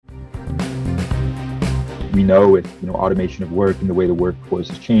we know with automation of work and the way the workforce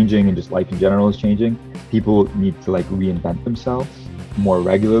is changing and just life in general is changing, people need to reinvent themselves more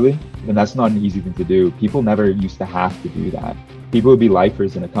regularly. And that's not an easy thing to do. People never used to have to do that. People would be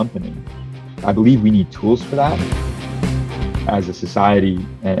lifers in a company. I believe we need tools for that. As a society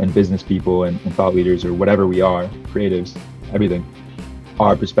and business people and thought leaders or whatever we are, creatives, everything,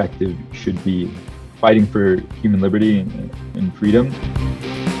 our perspective should be fighting for human liberty and freedom.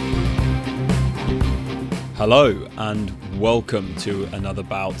 Hello and welcome to another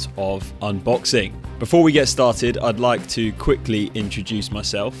bout of unboxing. Before we get started, I'd like to quickly introduce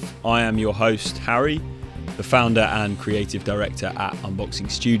myself. I am your host, Harry, the founder and creative director at Unboxing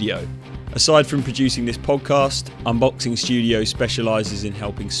Studio. Aside from producing this podcast, Unboxing Studio specializes in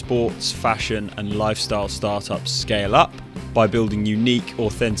helping sports, fashion, and lifestyle startups scale up by building unique,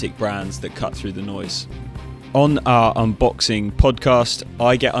 authentic brands that cut through the noise. On our unboxing podcast,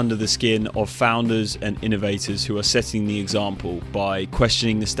 I get under the skin of founders and innovators who are setting the example by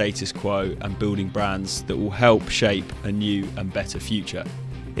questioning the status quo and building brands that will help shape a new and better future.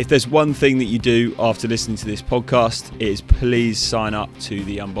 If there's one thing that you do after listening to this podcast, it is please sign up to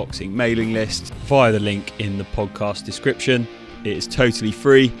the unboxing mailing list via the link in the podcast description. It is totally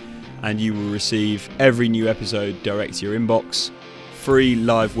free and you will receive every new episode direct to your inbox, free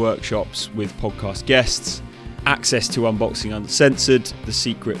live workshops with podcast guests, access to Unboxing Uncensored, the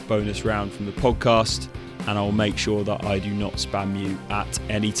secret bonus round from the podcast, and I'll make sure that I do not spam you at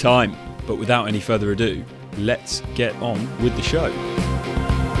any time. But without any further ado, let's get on with the show.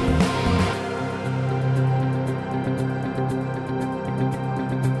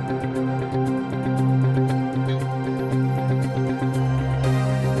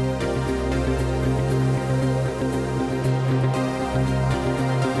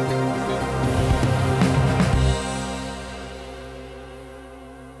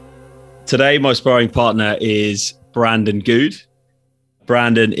 Today, my sparring partner is Brandon Good.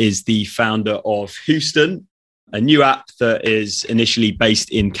 Brandon is the founder of Houston, a new app that is initially based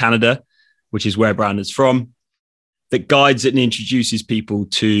in Canada, which is where Brandon's from, that guides and introduces people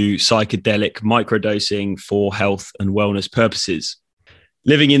to psychedelic microdosing for health and wellness purposes.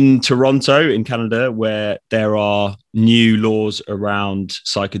 Living in Toronto, in Canada, where there are new laws around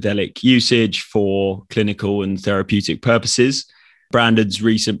psychedelic usage for clinical and therapeutic purposes, Brandon's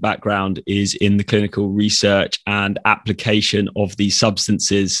recent background is in the clinical research and application of these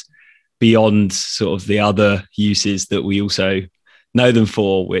substances beyond sort of the other uses that we also know them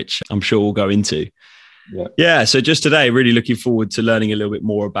for, which I'm sure we'll go into. Yeah. So just today, really looking forward to learning a little bit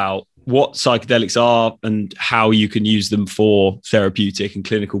more about what psychedelics are and how you can use them for therapeutic and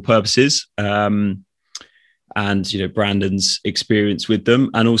clinical purposes. And Brandon's experience with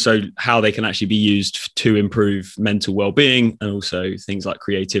them, and also how they can actually be used to improve mental well-being and also things like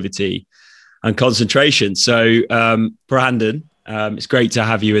creativity and concentration. So Brandon, it's great to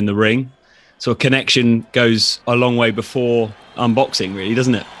have you in the ring. So a connection goes a long way before unboxing, really,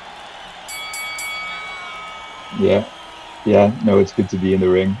 doesn't it? Yeah. No, it's good to be in the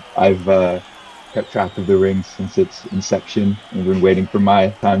ring. I've kept track of the ring since its inception and been waiting for my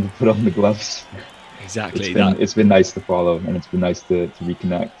time to put on the gloves. Exactly. It's been nice to follow, and it's been nice to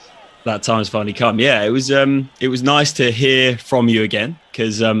reconnect. That time's finally come. Yeah, it was nice to hear from you again,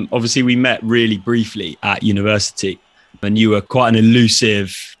 because obviously we met really briefly at university, and you were quite an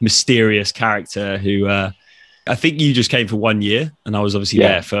elusive, mysterious character who I think you just came for 1 year, and I was obviously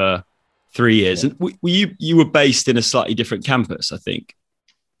there for 3 years. And you were based in a slightly different campus, I think.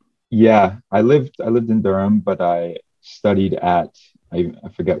 Yeah, I lived in Durham, but I studied at I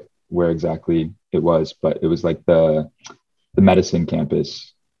forget where exactly it was, but it was like the medicine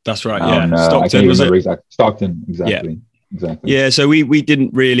campus. That's right. Yeah. Stockton, was it? Stockton. Exactly. Yeah. Exactly. Yeah. So we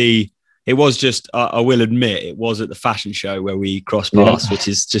didn't really, it was just, I will admit, it was at the fashion show where we crossed paths, which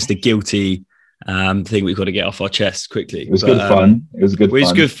is just a guilty thing we've got to get off our chest quickly. It was good fun. It was good fun.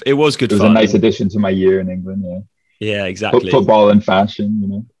 It was good fun. It was a nice addition to my year in England. Yeah, exactly. Football and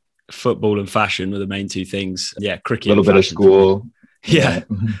fashion, Football and fashion were the main two things. Yeah. Cricket. A little bit of school. Yeah,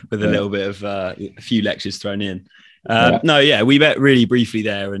 with a little bit of a few lectures thrown in. We met really briefly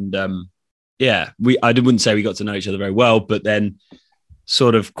there, and I wouldn't say we got to know each other very well, but then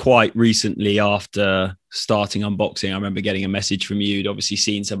sort of quite recently after starting unboxing, I remember getting a message from you. You'd obviously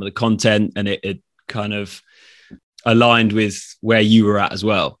seen some of the content, and it kind of aligned with where you were at as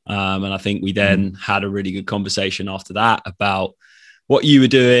well. And I think we then had a really good conversation after that about what you were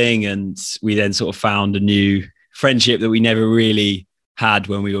doing, and we then sort of found a new friendship that we never really had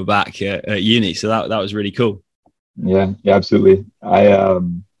when we were back at uni. So that was really cool. Yeah, absolutely. I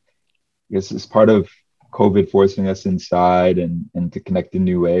guess it's part of COVID forcing us inside and to connect in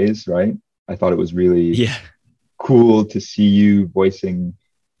new ways, right? I thought it was really Yeah. cool to see you voicing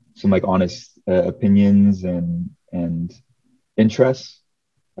some like honest opinions and interests.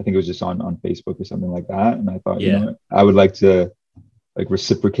 I think it was just on Facebook or something like that. And I thought, Yeah. I would like to like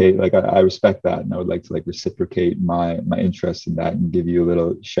reciprocate. Like I respect that, and I would like to like reciprocate my interest in that and give you a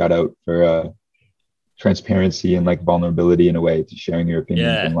little shout out for transparency and like vulnerability in a way to sharing your opinions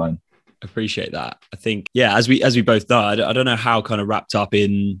Yeah. online. Appreciate that. I think, yeah, as we both know, I don't know how kind of wrapped up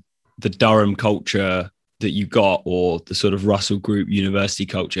in the Durham culture that you got, or the sort of Russell Group University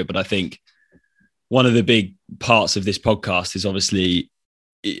culture, but I think one of the big parts of this podcast is obviously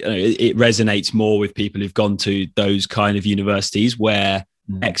it resonates more with people who've gone to those kind of universities where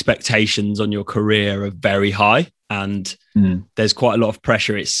expectations on your career are very high, and there's quite a lot of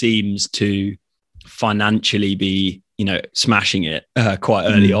pressure, it seems, to financially be, smashing it quite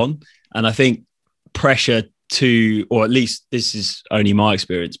early on. And I think pressure to, or at least this is only my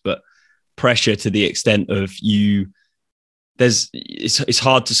experience, but pressure to the extent of it's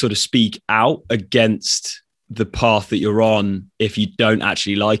hard to sort of speak out against the path that you're on if you don't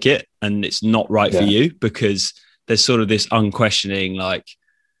actually like it and it's not right for you, because there's sort of this unquestioning, like,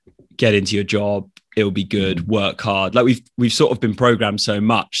 get into your job, it'll be good, work hard. Like we've sort of been programmed so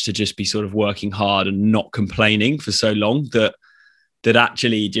much to just be sort of working hard and not complaining for so long that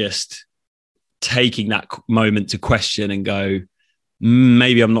actually just taking that moment to question and go,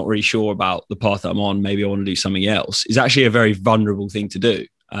 maybe I'm not really sure about the path that I'm on, maybe I want to do something else, is actually a very vulnerable thing to do.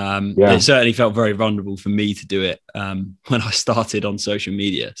 It certainly felt very vulnerable for me to do it when I started on social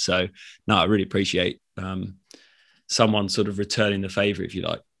media. So no, I really appreciate someone sort of returning the favor, if you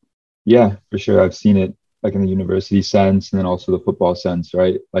like. Yeah, for sure. I've seen it like in the university sense and then also the football sense,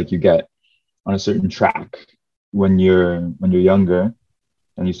 right? Like you get on a certain track when you're younger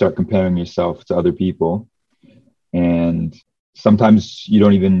and you start comparing yourself to other people. And sometimes you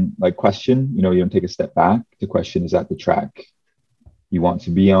don't even like question, you don't take a step back to question, is that the track you want to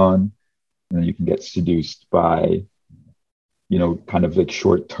be on? And then you can get seduced by, kind of like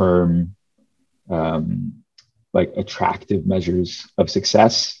short-term, like attractive measures of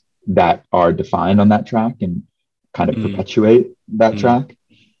success that are defined on that track and kind of perpetuate that track.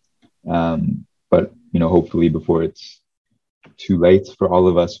 But, hopefully before it's too late for all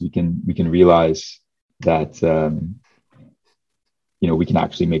of us, we can realize that, we can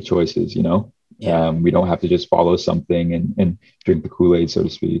actually make choices, we don't have to just follow something and drink the Kool-Aid, so to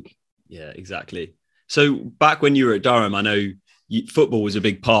speak. Yeah, exactly. So back when you were at Durham, I know football was a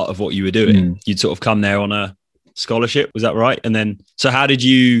big part of what you were doing. You'd sort of come there on a scholarship, was that right? And then, so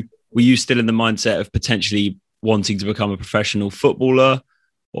were you still in the mindset of potentially wanting to become a professional footballer,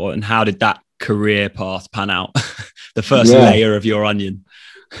 and how did that career path pan out? The first layer of your onion.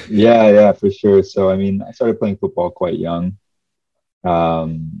 Yeah, for sure. So, I started playing football quite young.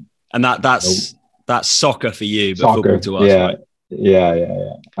 And that's soccer for you, but soccer, football to us, right?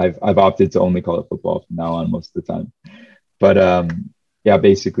 Yeah. I've opted to only call it football from now on most of the time. But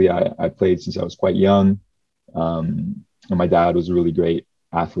basically I played since I was quite young. And my dad was a really great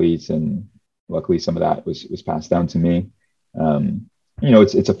athlete, and luckily some of that was passed down to me.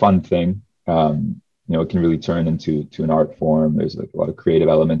 It's a fun thing. It can really turn into an art form. There's like a lot of creative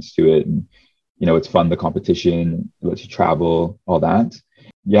elements to it, and it's fun, the competition, it lets you travel, all that.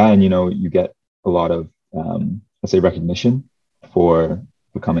 And you get a lot of let's say recognition for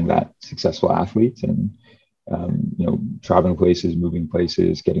becoming that successful athlete, and traveling places, moving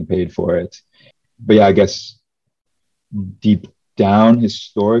places, getting paid for it. But I guess deep down,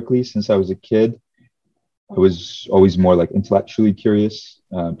 historically, since I was a kid, I was always more like intellectually curious,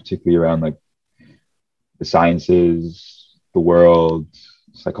 particularly around like the sciences, the world,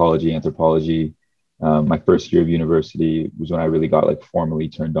 psychology, anthropology. My first year of university was when I really got like formally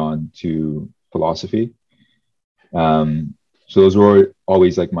turned on to philosophy. So those were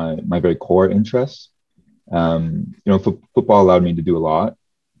always like my very core interests. Football allowed me to do a lot,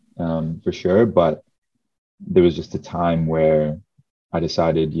 for sure, but there was just a time where I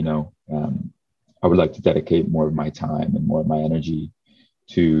decided, I would like to dedicate more of my time and more of my energy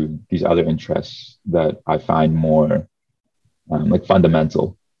to these other interests that I find more like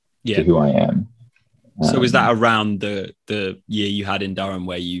fundamental to who I am. So was that around the year you had in Durham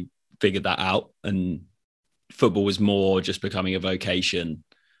where you figured that out, and football was more just becoming a vocation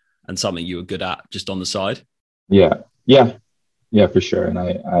and something you were good at just on the side? Yeah, for sure. And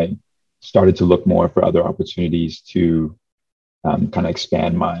I started to look more for other opportunities to kind of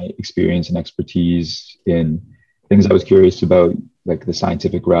expand my experience and expertise in things I was curious about, like the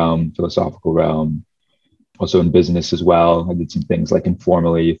scientific realm, philosophical realm, also in business as well. I did some things like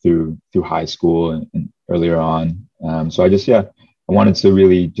informally through high school and earlier on. So I wanted to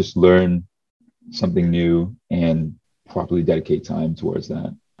really just learn something new and properly dedicate time towards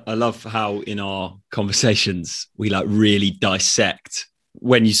that. I love how in our conversations we like really dissect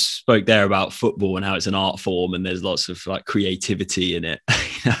when you spoke there about football and how it's an art form and there's lots of like creativity in it.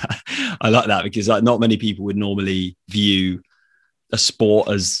 I like that because like not many people would normally view a sport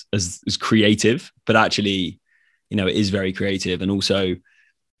as creative, but actually, you know, it is very creative. And also,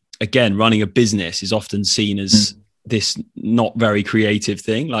 again, running a business is often seen as this not very creative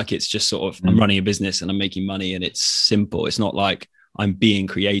thing. Like it's just sort of I'm running a business and I'm making money and it's simple. It's not like I'm being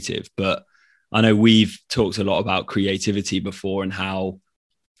creative. But I know we've talked a lot about creativity before and how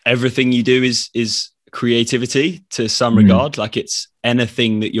everything you do is creativity to some regard. Like it's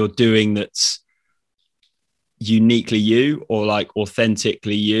anything that you're doing that's uniquely you or like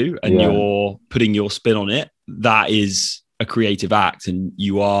authentically you and you're putting your spin on it. That is a creative act and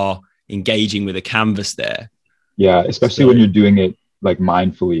you are engaging with a canvas there. Yeah, especially when you're doing it like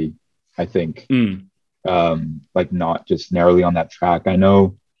mindfully, I think. Like not just narrowly on that track. I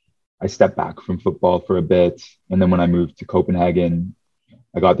know I stepped back from football for a bit. And then when I moved to Copenhagen,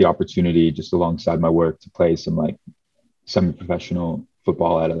 I got the opportunity just alongside my work to play some like semi-professional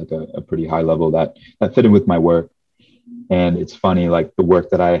football at like a pretty high level that fit in with my work. And it's funny, like the work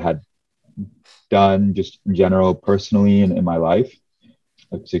that I had done just in general, personally and in my life,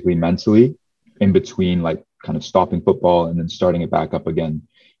 like particularly mentally, in between like kind of stopping football and then starting it back up again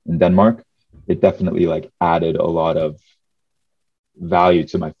in Denmark, it definitely like added a lot of value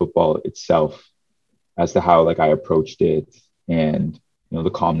to my football itself as to how like I approached it and, you know, the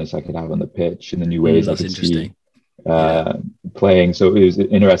calmness I could have on the pitch and the new ways I could see playing. So it was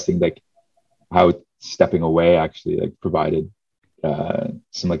interesting, like how stepping away actually like provided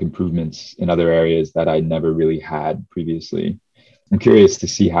some like improvements in other areas that I never really had previously. I'm curious to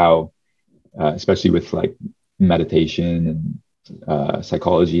see how, especially with like meditation and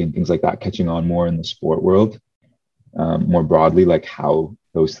psychology and things like that catching on more in the sport world, more broadly, like how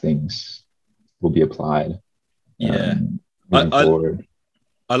those things will be applied moving forward.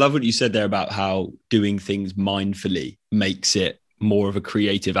 I love what you said there about how doing things mindfully makes it more of a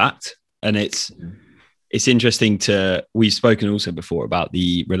creative act. And it's interesting we've spoken also before about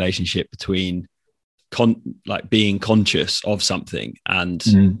the relationship between like being conscious of something and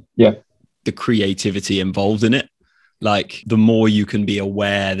the creativity involved in it. Like the more you can be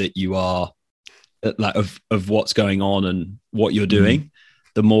aware that you are like of what's going on and what you're doing,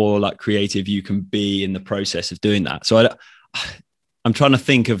 the more like creative you can be in the process of doing that. So I'm trying to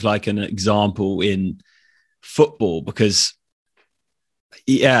think of like an example in football because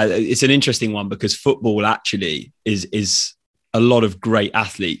it's an interesting one because football actually is a lot of great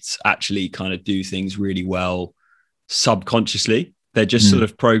athletes actually kind of do things really well subconsciously. They're just sort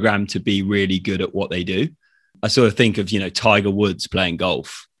of programmed to be really good at what they do. I sort of think of, you know, Tiger Woods playing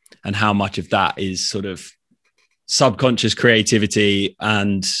golf and how much of that is sort of subconscious creativity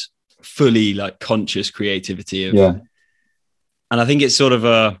and fully like conscious creativity of, and I think it's sort of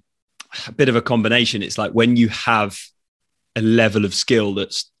a bit of a combination. It's like when you have a level of skill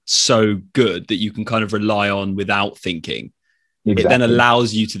that's so good that you can kind of rely on without thinking, it then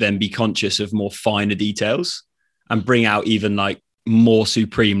allows you to then be conscious of more finer details and bring out even like more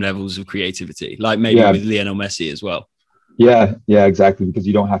supreme levels of creativity, like maybe with Lionel Messi as well. Yeah, exactly. Because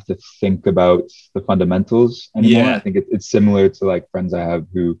you don't have to think about the fundamentals anymore. I think it's similar to like friends I have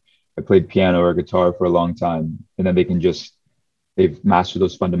who have played piano or guitar for a long time, and then they've mastered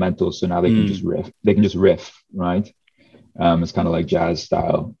those fundamentals. So now they can just riff. They can just riff, right? It's kind of like jazz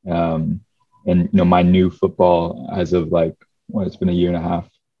style. And you know, my new football as of like, it's been a year and a half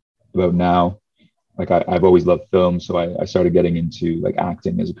about now. Like I've always loved film, so I started getting into like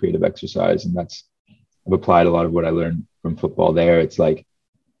acting as a creative exercise, and I've applied a lot of what I learned from football there. It's like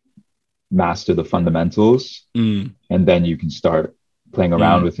master the fundamentals, and then you can start playing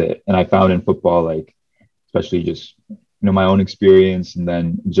around with it. And I found in football, like especially just, you know, my own experience, and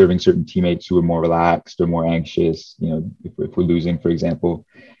then observing certain teammates who are more relaxed or more anxious. You know, if we're losing, for example,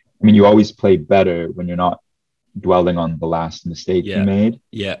 I mean, you always play better when you're not dwelling on the last mistake you made,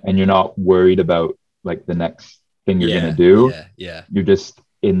 and you're not worried about like the next thing you're gonna do. You're just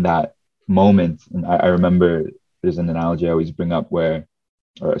in that moment. And I remember there's an analogy I always bring up or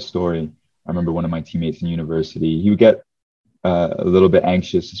a story. I remember one of my teammates in university, he would get a little bit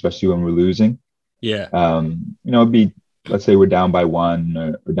anxious, especially when we're losing. You know, it'd be, let's say we're down by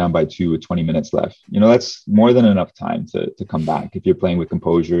 1 or down by 2 with 20 minutes left. You know, that's more than enough time to come back if you're playing with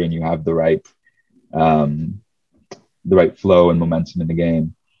composure and you have the right flow and momentum in the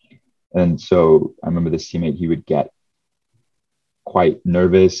game. And so I remember this teammate, he would get quite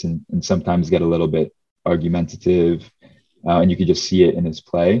nervous and sometimes get a little bit argumentative, and you could just see it in his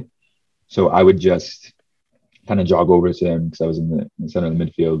play. So I would just kind of jog over to him because I was in the center of the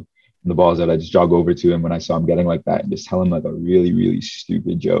midfield and the ball's out. I just jog over to him when I saw him getting like that and just tell him like a really, really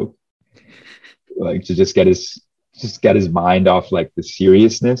stupid joke, like to just get his mind off like the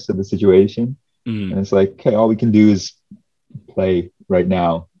seriousness of the situation. And it's like, okay, all we can do is play right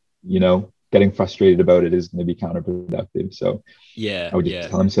now. You know, getting frustrated about it is going to be counterproductive. So I would just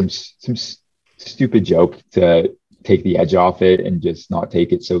tell him some stupid joke to take the edge off it and just not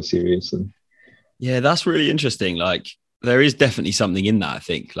take it so seriously. Yeah, that's really interesting. Like, there is definitely something in that, I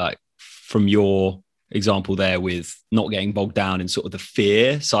think, like from your example there with not getting bogged down in sort of the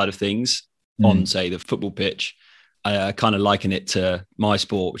fear side of things on, say, the football pitch. I kind of liken it to my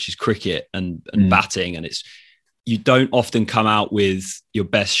sport, which is cricket and batting. And it's, you don't often come out with your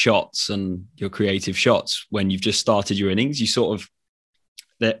best shots and your creative shots when you've just started your innings. You sort of,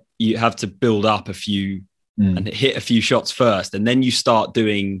 that you have to build up a few and hit a few shots first. And then you start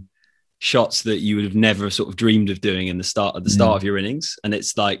doing shots that you would have never sort of dreamed of doing at the start of your innings. And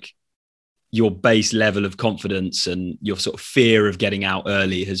it's like your base level of confidence and your sort of fear of getting out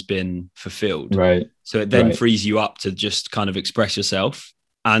early has been fulfilled. Right. So it then frees you up to just kind of express yourself.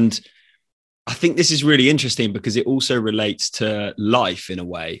 And I think this is really interesting because it also relates to life in a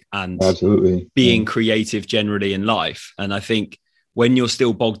way, and absolutely being creative generally in life. And I think when you're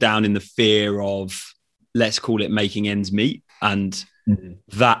still bogged down in the fear of, let's call it making ends meet, and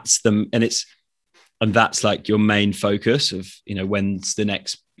that's like your main focus of, you know, when's the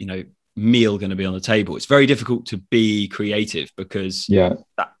next, you know, meal going to be on the table. It's very difficult to be creative because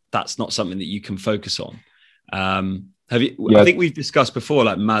that's not something that you can focus on. Have you? I think we've discussed before,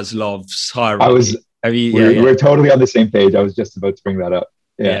 like Maslow's hierarchy. We're totally on the same page. I was just about to bring that up.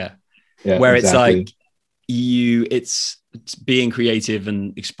 Yeah. Where exactly. It's being creative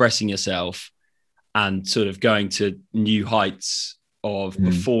and expressing yourself and sort of going to new heights of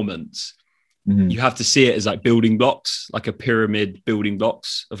performance. You have to see it as like building blocks, like a pyramid building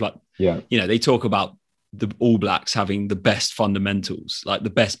blocks of like, you know, they talk about the All Blacks having the best fundamentals, like the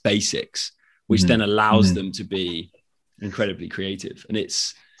best basics, which then allows them to be incredibly creative. And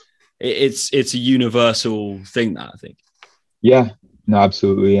it's a universal thing that I think. Yeah, no,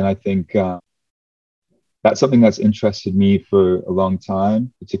 absolutely. And I think that's something that's interested me for a long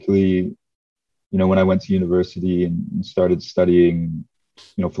time, particularly, you know, when I went to university and started studying,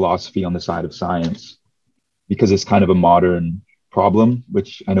 you know, philosophy on the side of science, because it's kind of a modern problem,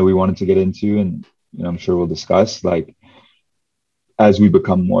 which I know we wanted to get into, and, you know, I'm sure we'll discuss, like, as we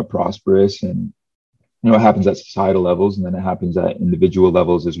become more prosperous, and, you know, it happens at societal levels, and then it happens at individual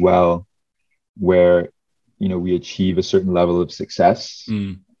levels as well, where, you know, we achieve a certain level of success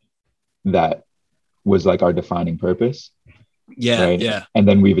that was like our defining purpose. Right? And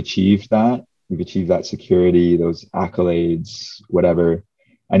then we've achieved that security, those accolades, whatever.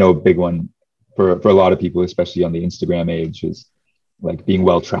 I know a big one for a lot of people, especially on the Instagram age, is like being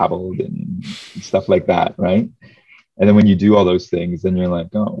well-traveled and stuff like that, right? And then when you do all those things, then you're like,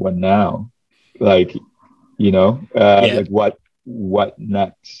 oh, what now? Like, you know, like what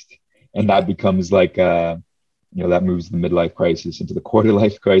next? And that becomes like, you know, that moves the midlife crisis into the quarter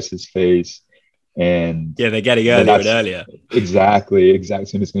life crisis phase. And they're getting earlier and earlier. Exactly.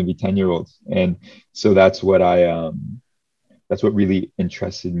 Soon it's going to be 10-year-olds. And so that's what that's what really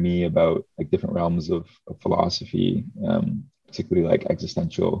interested me about like different realms of philosophy, particularly like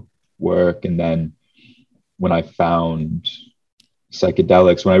existential work. And then when I found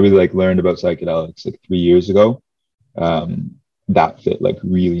psychedelics, when I really like learned about psychedelics like 3 years ago, that fit like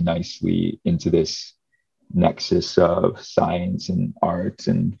really nicely into this nexus of science and art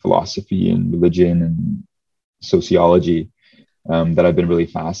and philosophy and religion and sociology that I've been really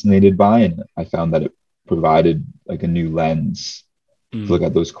fascinated by. And I found that it provided like a new lens to look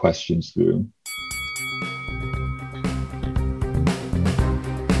at those questions through.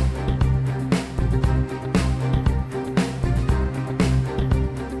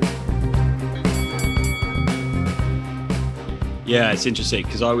 Yeah, it's interesting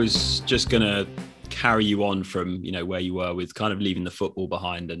because I was just going to carry you on from, you know, where you were with kind of leaving the football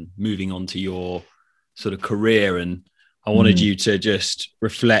behind and moving on to your sort of career. And I wanted you to just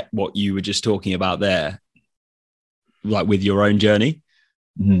reflect what you were just talking about there, like with your own journey.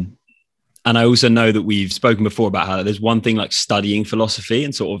 And I also know that we've spoken before about how there's one thing like studying philosophy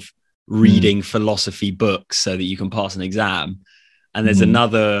and sort of reading philosophy books so that you can pass an exam. And there's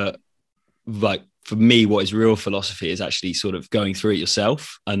another, like, for me, what is real philosophy is actually sort of going through it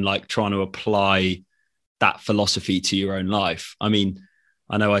yourself and like trying to apply that philosophy to your own life. I mean,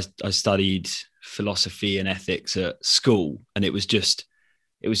 I know I studied philosophy and ethics at school, and it was just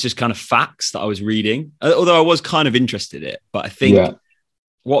kind of facts that I was reading, although I was kind of interested in it. But I think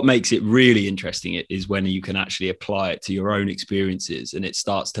what makes it really interesting is when you can actually apply it to your own experiences and it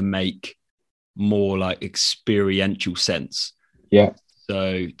starts to make more like experiential sense. Yeah.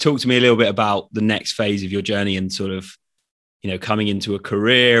 So talk to me a little bit about the next phase of your journey and sort of, coming into a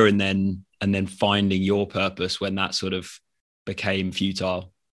career and then finding your purpose when that sort of became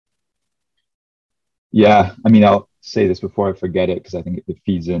futile. Yeah. I mean, I'll say this before I forget it, because I think it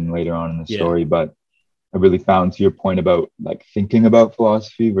feeds in later on in the story, but I really found, to your point about like thinking about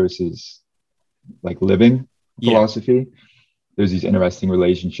philosophy versus like living philosophy, there's these interesting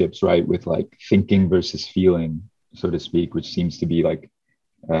relationships, right? With like thinking versus feeling, so to speak, which seems to be like,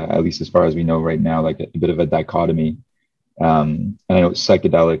 at least as far as we know right now, like a bit of a dichotomy. And I know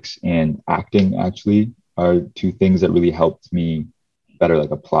psychedelics and acting actually are two things that really helped me better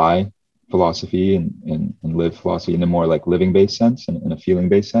like apply philosophy and live philosophy in a more like living based sense and in a feeling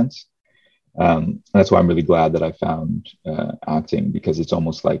based sense. That's why I'm really glad that I found acting, because it's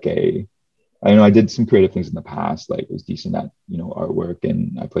almost like I did some creative things in the past, like was decent at, artwork,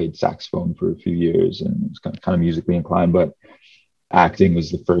 and I played saxophone for a few years and was kind of musically inclined, but acting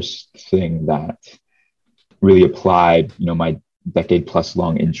was the first thing that really applied, my decade plus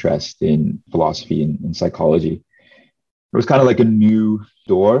long interest in philosophy and psychology. It was kind of like a new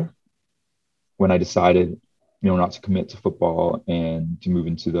door when I decided, not to commit to football and to move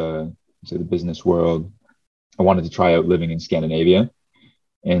into the business world. I wanted to try out living in Scandinavia.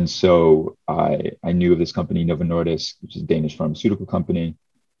 And so I knew of this company, Novo Nordisk, which is a Danish pharmaceutical company.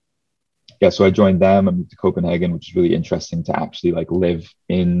 Yeah, so I joined them. I moved to Copenhagen, which is really interesting to actually like live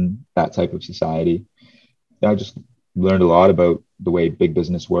in that type of society. Yeah, I just learned a lot about the way big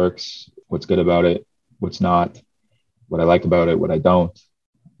business works, what's good about it, what's not, what I like about it, what I don't.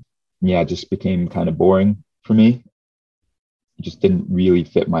 Yeah, it just became kind of boring for me. It just didn't really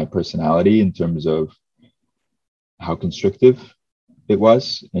fit my personality in terms of how constrictive it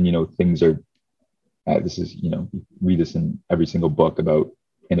was. And, things are, this is, you read this in every single book about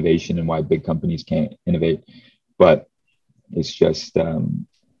innovation and why big companies can't innovate. But it's just,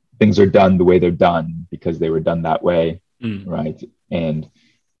 things are done the way they're done because they were done that way. Right. And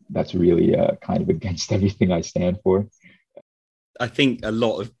that's really kind of against everything I stand for. I think a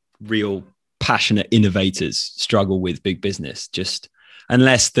lot of real passionate innovators struggle with big business, just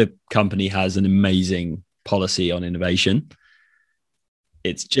unless the company has an amazing policy on innovation.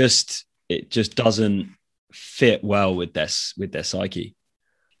 It just doesn't fit well with their psyche.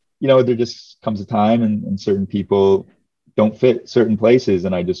 There just comes a time and certain people don't fit certain places.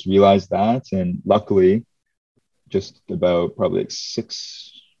 And I just realized that. And luckily, just about probably like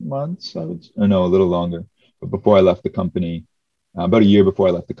 6 months, a little longer. But before I left the company, about a year before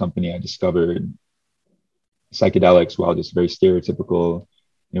I left the company, I discovered psychedelics while just very stereotypical,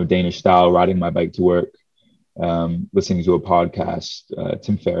 Danish style, riding my bike to work, listening to a podcast,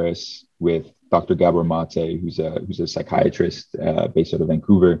 Tim Ferriss with Dr. Gabor Mate, who's a psychiatrist based out of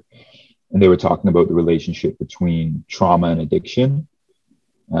Vancouver. And they were talking about the relationship between trauma and addiction.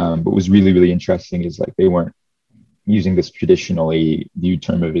 But what was really, really interesting is like they weren't using this traditionally viewed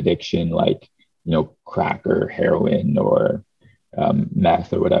term of addiction, like, crack or heroin or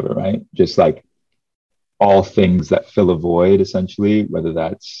meth or whatever, right? Just like all things that fill a void, essentially, whether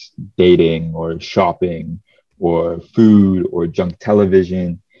that's dating or shopping or food or junk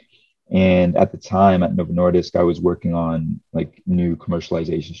television. And at the time at Novo Nordisk, I was working on like new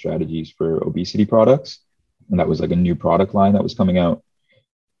commercialization strategies for obesity products. And that was like a new product line that was coming out.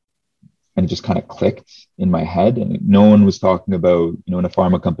 And it just kind of clicked in my head. And no one was talking about, in a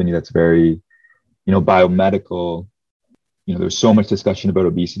pharma company that's very, biomedical, there's so much discussion about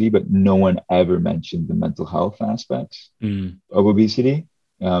obesity, but no one ever mentioned the mental health aspects of obesity.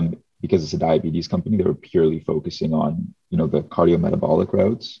 Because it's a diabetes company, they were purely focusing on, the cardiometabolic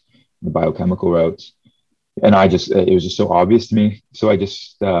routes, the biochemical routes. And it was just so obvious to me. So I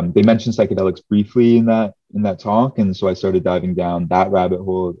just, they mentioned psychedelics briefly in that talk. And so I started diving down that rabbit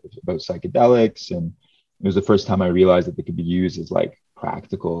hole about psychedelics. And it was the first time I realized that they could be used as like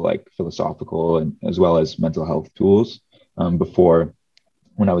practical, like philosophical, and as well as mental health tools. Before,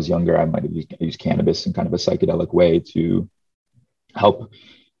 when I was younger, I might have used cannabis in kind of a psychedelic way to help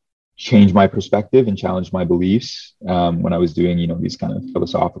change my perspective and challenge my beliefs when I was doing, these kind of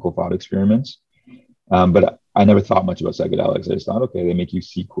philosophical thought experiments. But I never thought much about psychedelics. I just thought, okay, they make you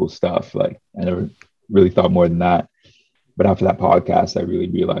see cool stuff. Like I never really thought more than that. But after that podcast, I really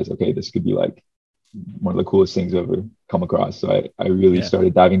realized, okay, this could be like one of the coolest things I've ever come across. So I really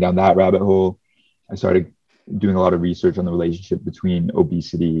started diving down that rabbit hole. I started doing a lot of research on the relationship between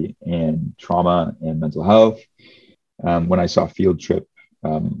obesity and trauma and mental health. When I saw Field Trip,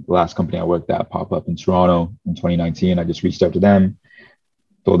 the last company I worked at, pop up in Toronto in 2019, I just reached out to them.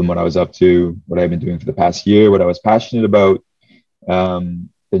 told them what I was up to, what I've been doing for the past year, what I was passionate about. Then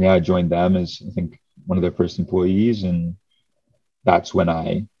yeah, I joined them as I think one of their first employees, and that's when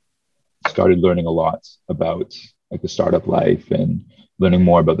I started learning a lot about like the startup life and learning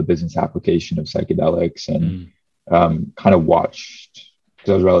more about the business application of psychedelics, and kind of watched,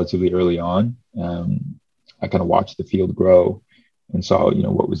 because I was relatively early on. I kind of watched the field grow and saw,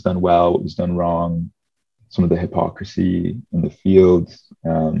 what was done well, what was done wrong, some of the hypocrisy in the field,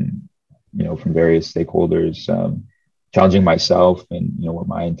 from various stakeholders, challenging myself and, what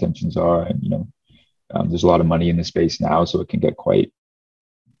my intentions are. And, there's a lot of money in the space now, so it can get quite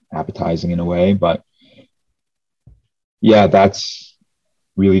appetizing in a way. But yeah, that's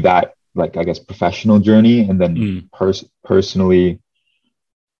really that, like, I guess, professional journey. And then personally,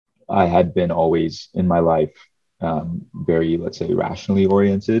 I had been always in my life very, let's say, rationally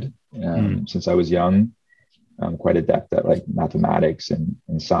oriented since I was young. I'm quite adept at like mathematics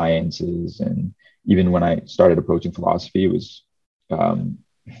and sciences. And even when I started approaching philosophy, it was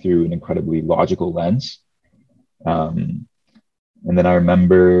through an incredibly logical lens. And then I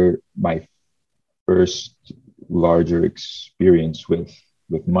remember my first larger experience with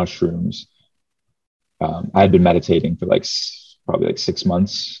mushrooms. I had been meditating for probably like 6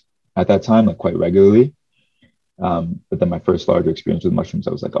 months at that time, like quite regularly. But then my first larger experience with mushrooms,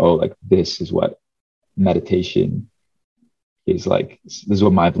 I was like, oh, like this is what meditation is like. This is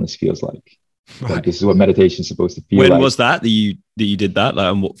what mindfulness feels like. Right. Like, this is what meditation is supposed to feel like. When was that you did that?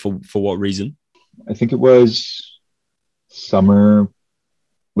 Like, and for what reason? I think it was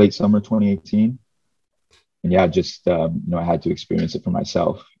late summer 2018. And yeah, just I had to experience it for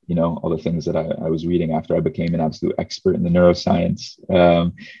myself. All the things that I was reading after I became an absolute expert in the neuroscience.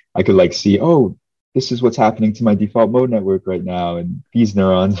 I could like see, oh, this is what's happening to my default mode network right now, and these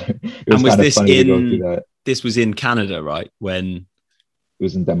neurons. It was kind of funny to go through that. This was in Canada, right? When it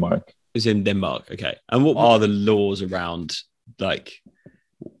was in Denmark. It was in Denmark. Okay. And what are the laws around, like,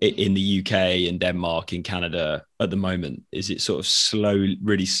 in the UK, in Denmark, in Canada at the moment? Is it sort of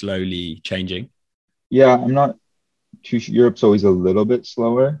really slowly changing? Yeah, I'm not too sure. Europe's always a little bit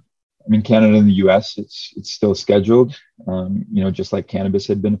slower. I mean, Canada and the US, it's still scheduled, just like cannabis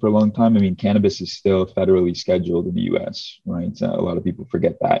had been for a long time. I mean, cannabis is still federally scheduled in the US, right? A lot of people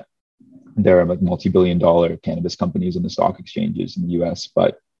forget that. There are like multi-billion-dollar cannabis companies in the stock exchanges in the US,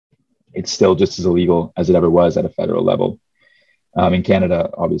 but it's still just as illegal as it ever was at a federal level. In Canada,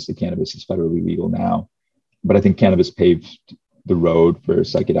 obviously, cannabis is federally legal now, but I think cannabis paved the road for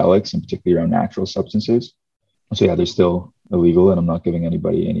psychedelics, and particularly around natural substances. So yeah, they're still illegal, and I'm not giving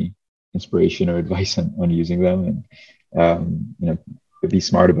anybody any inspiration or advice on using them. And be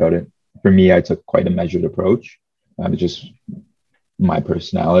smart about it. For me, I took quite a measured approach. Just my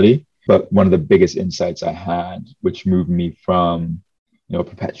personality. But one of the biggest insights I had, which moved me from a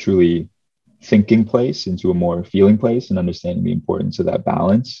perpetually thinking place into a more feeling place and understanding the importance of that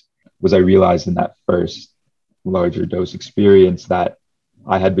balance, was I realized in that first larger dose experience that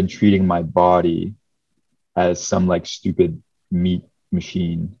I had been treating my body as some like stupid meat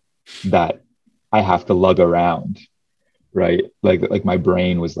machine that I have to lug around, right? Like my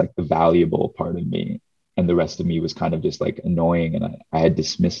brain was like the valuable part of me, and the rest of me was kind of just like annoying, and I had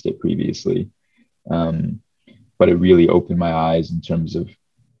dismissed it previously. But it really opened my eyes in terms of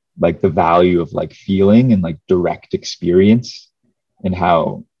like the value of like feeling and like direct experience, and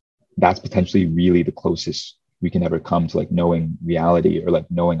how that's potentially really the closest we can ever come to like knowing reality, or like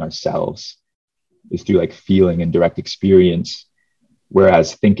knowing ourselves, is through like feeling and direct experience.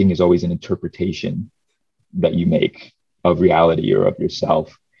 Whereas thinking is always an interpretation that you make of reality or of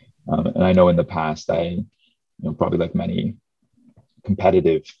yourself. And I know in the past, I, probably like many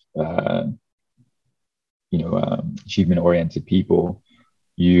competitive, achievement-oriented people,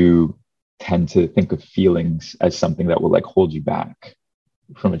 you tend to think of feelings as something that will like hold you back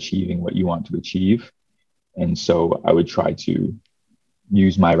from achieving what you want to achieve. And so I would try to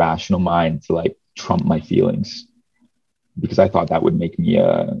use my rational mind to like trump my feelings, because I thought that would make me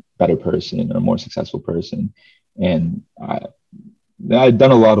a better person or a more successful person. And I'd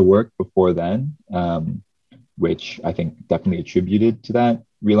done a lot of work before then, which I think definitely attributed to that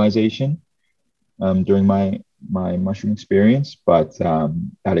realization during my mushroom experience. But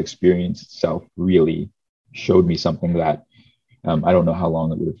that experience itself really showed me something that I don't know how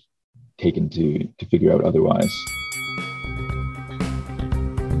long it would have taken to figure out otherwise.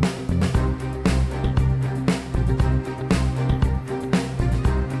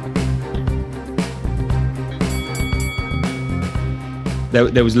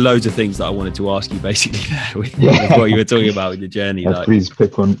 There was loads of things that I wanted to ask you basically there with what you were talking about with the journey. Please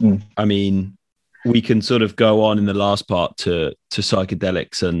pick one. I mean, we can sort of go on in the last part to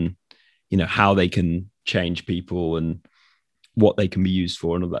psychedelics and, you know, how they can change people and what they can be used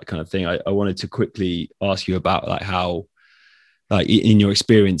for and all that kind of thing. I wanted to quickly ask you about like how, like in your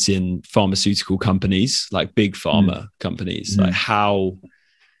experience in pharmaceutical companies, like big pharma companies, like how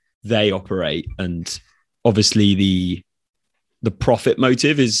they operate. And obviously the profit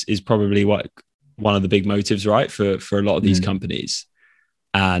motive is probably one of the big motives, right? For a lot of these companies.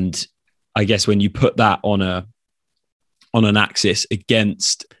 And I guess when you put that on an axis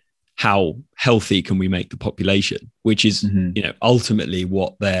against how healthy can we make the population, which is, you know, ultimately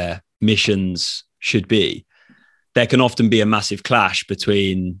what their missions should be, there can often be a massive clash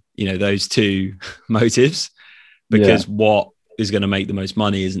between, you know, those two motives, because what is going to make the most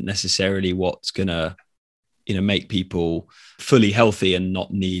money isn't necessarily what's going to, you know, make people fully healthy and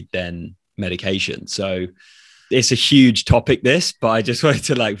not need then medication. So it's a huge topic, this, but I just wanted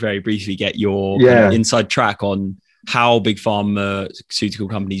to like very briefly get your kind of inside track on how big pharmaceutical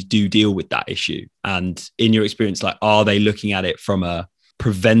companies do deal with that issue. And in your experience, like, are they looking at it from a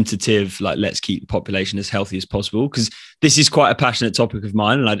preventative, like, let's keep the population as healthy as possible? Because this is quite a passionate topic of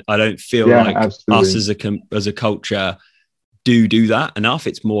mine, and I don't feel like us as a culture do that enough.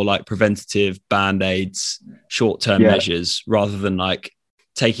 It's more like preventative band-aids, short-term measures, rather than like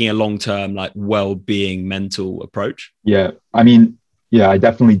taking a long-term, like, well-being mental approach. Yeah. I mean, I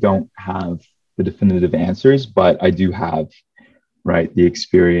definitely don't have the definitive answers, but I do have, right, the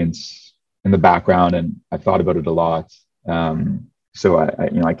experience in the background, and I've thought about it a lot. So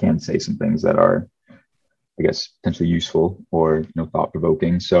I can say some things that are, I guess, potentially useful or, you know,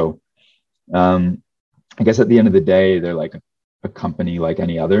 thought-provoking. So I guess at the end of the day, they're like a company like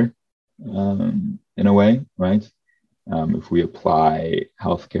any other, in a way, right? If we apply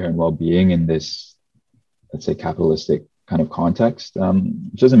healthcare and well-being in this, let's say, capitalistic kind of context,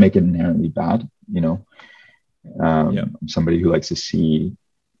 which doesn't make it inherently bad, you know. I'm somebody who likes to see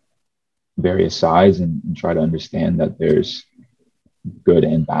various sides and try to understand that there's good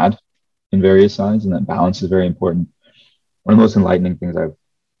and bad in various sides, and that balance is very important. One of the most enlightening things I've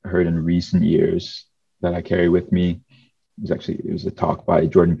heard in recent years that I carry with me it was a talk by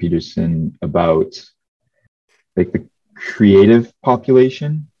Jordan Peterson about like the creative part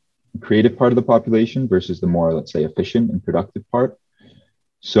of the population versus the more, let's say, efficient and productive part.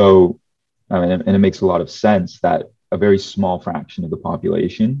 So, and it makes a lot of sense that a very small fraction of the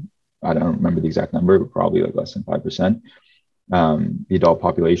population, I don't remember the exact number, but probably like less than 5%, the adult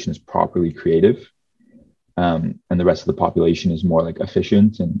population is properly creative. And the rest of the population is more like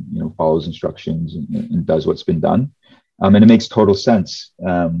efficient and, you know, follows instructions and does what's been done. And it makes total sense,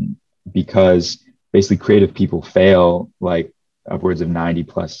 because basically creative people fail like upwards of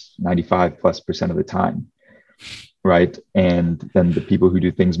 95+% of the time, right? And then the people who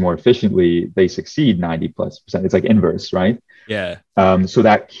do things more efficiently, they succeed 90+%. It's like inverse, right? Yeah. So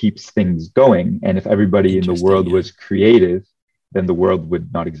that keeps things going. And if everybody in the world was creative, then the world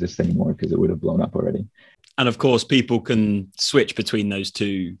would not exist anymore, because it would have blown up already. And of course, people can switch between those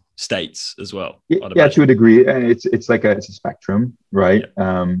two states as well. Yeah, to a degree. It's a spectrum, right?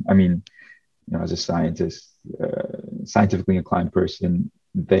 I mean, you know, as a scientist, scientifically inclined person,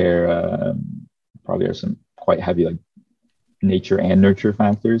 there probably are some quite heavy like nature and nurture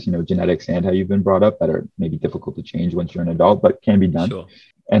factors, you know, genetics and how you've been brought up, that are maybe difficult to change once you're an adult, but can be done. Sure.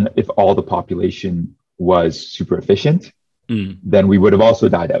 And if all the population was super efficient, then we would have also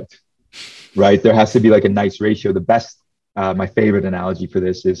died out, right? There has to be like a nice ratio. The best, my favorite analogy for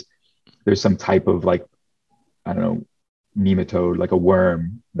this is there's some type of like, I don't know, nematode, like a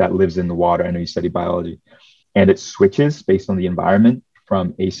worm that lives in the water. I know you study biology, and it switches based on the environment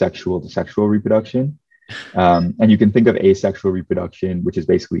from asexual to sexual reproduction. And you can think of asexual reproduction, which is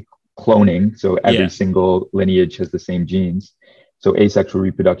basically cloning. So every single lineage has the same genes. So asexual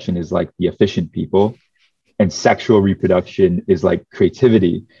reproduction is like the efficient people, and sexual reproduction is like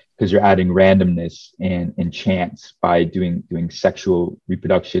creativity, because you're adding randomness and chance by doing sexual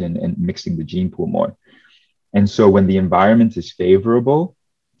reproduction and mixing the gene pool more. And so when the environment is favorable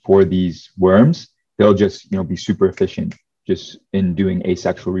for these worms, they'll just, you know, be super efficient just in doing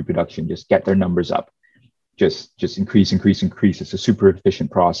asexual reproduction, just get their numbers up, just increase. It's a super efficient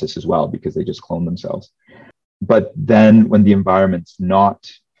process as well, because they just clone themselves. But then when the environment's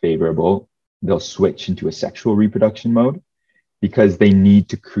not favorable, they'll switch into a sexual reproduction mode, because they need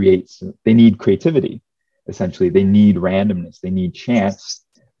creativity. Essentially, they need randomness, they need chance.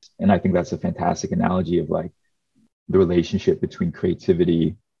 And I think that's a fantastic analogy of like the relationship between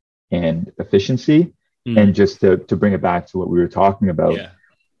creativity and efficiency. And just to bring it back to what we were talking about,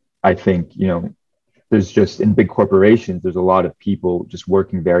 I think, you know, there's just, in big corporations, there's a lot of people just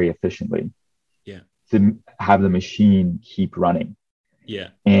working very efficiently. to have the machine keep running. Yeah.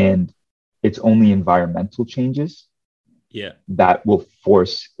 And it's only environmental changes that will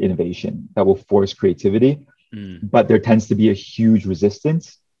force innovation, that will force creativity. But there tends to be a huge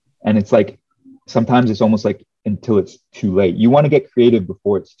resistance. And it's like, sometimes it's almost like until it's too late. You want to get creative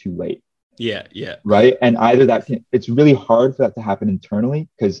before it's too late. Yeah. Yeah. Right. And either it's really hard for that to happen internally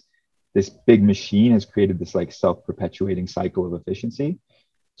because this big machine has created this like self-perpetuating cycle of efficiency.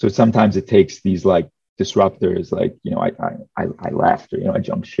 So sometimes it takes these like disruptors, like, I left, or, I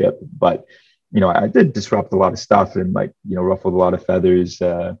jumped ship, but, I did disrupt a lot of stuff and like, ruffled a lot of feathers,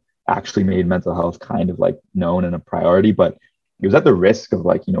 actually made mental health kind of like known and a priority, but it was at the risk of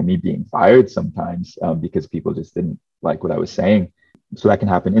like, me being fired sometimes because people just didn't like what I was saying. So that can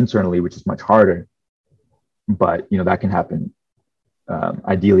happen internally, which is much harder, but, that can happen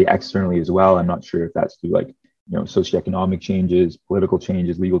ideally externally as well. I'm not sure if that's through like, socioeconomic changes, political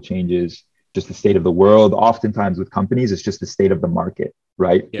changes, legal changes, just the state of the world. Oftentimes with companies, it's just the state of the market,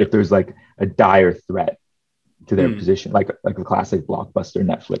 right? If there's like a dire threat to their position, like a classic Blockbuster,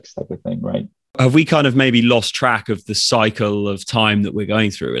 Netflix type of thing, right? Have we kind of maybe lost track of the cycle of time that we're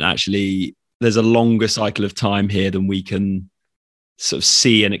going through? And actually, there's a longer cycle of time here than we can sort of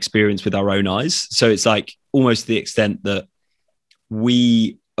see and experience with our own eyes. So it's like almost the extent that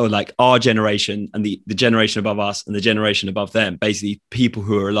we, or like our generation and the generation above us and the generation above them, basically people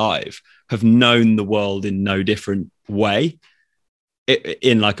who are alive, have known the world in no different way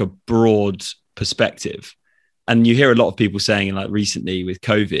in like a broad perspective. And you hear a lot of people saying, like recently with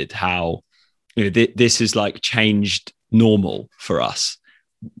COVID, how this has like changed normal for us,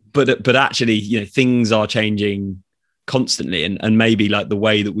 but actually things are changing constantly, and maybe like the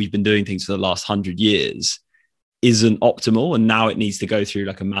way that we've been doing things for the last 100 years isn't optimal, and now it needs to go through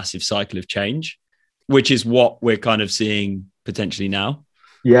like a massive cycle of change, which is what we're kind of seeing potentially now.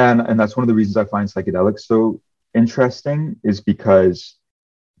 Yeah, and that's one of the reasons I find psychedelics so interesting, is because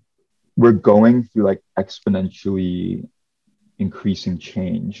we're going through like exponentially increasing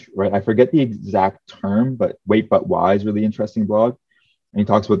change, right? I forget the exact term, but Wait But Why is really interesting blog. And he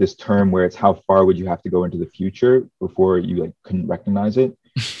talks about this term where it's how far would you have to go into the future before you like couldn't recognize it.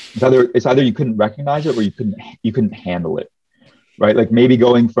 It's either you couldn't recognize it or you couldn't handle it, right? Like maybe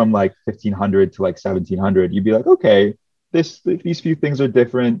going from like 1500 to like 1700, you'd be like, okay, these few things are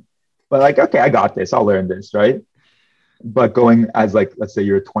different, but like, okay, I got this, I'll learn this, right? But going as like, let's say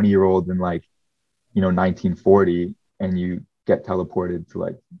you're a 20-year-old in like, 1940, and you get teleported to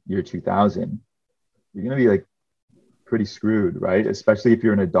like year 2000, you're gonna be like pretty screwed, right? Especially if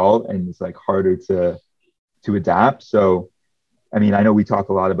you're an adult and it's like harder to adapt. So I mean, I know we talk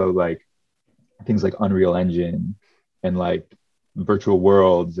a lot about like things like Unreal Engine and like virtual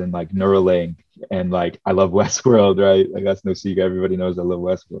worlds and like Neuralink, and like I love Westworld, right? Like that's no secret, everybody knows I love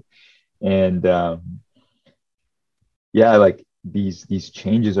Westworld. And yeah, like these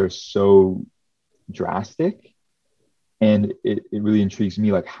changes are so drastic, and it really intrigues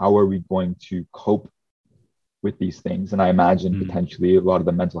me, like how are we going to cope with these things? And I imagine potentially a lot of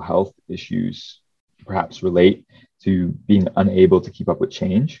the mental health issues perhaps relate to being unable to keep up with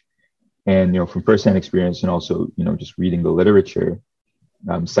change. And from firsthand experience, and also just reading the literature,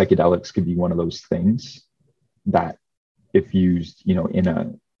 psychedelics could be one of those things that, if used in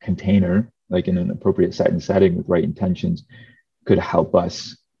a container, like in an appropriate setting with right intentions, could help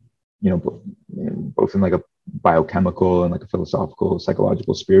us both in like a biochemical and like a philosophical,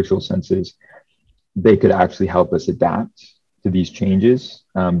 psychological, spiritual senses. They could actually help us adapt to these changes,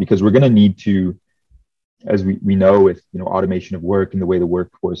 because we're going to need to, as we know, with automation of work and the way the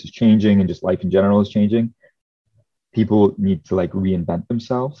workforce is changing and just life in general is changing, people need to like reinvent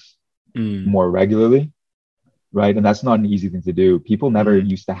themselves more regularly, right? And that's not an easy thing to do. People never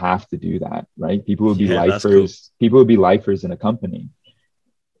used to have to do that, right? People would be lifers. Cool. People would be lifers in a company,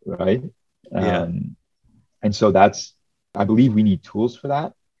 right? And so I believe we need tools for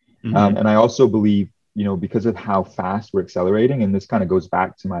that. And I also believe, because of how fast we're accelerating, and this kind of goes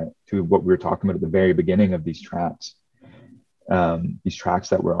back to what we were talking about at the very beginning of these tracks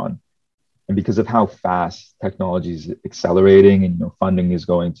that we're on, and because of how fast technology is accelerating, and funding is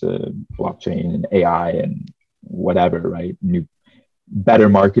going to blockchain and AI and whatever, right? New, better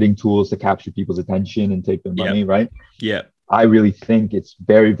marketing tools to capture people's attention and take their money, right? Yeah. I really think it's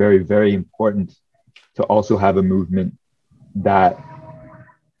very, very, very important to also have a movement that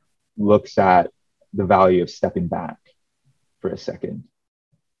looks at the value of stepping back for a second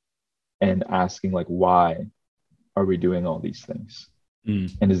and asking, like, why are we doing all these things?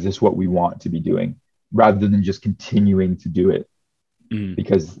 And is this what we want to be doing, rather than just continuing to do it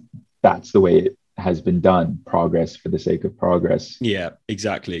because that's the way it has been done, progress for the sake of progress. Yeah,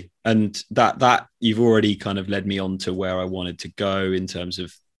 exactly. And that you've already kind of led me on to where I wanted to go in terms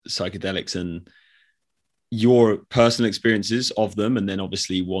of psychedelics and your personal experiences of them, and then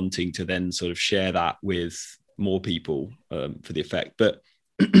obviously wanting to then sort of share that with more people for the effect. But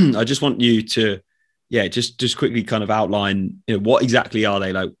I just want you to, just quickly kind of outline, what exactly are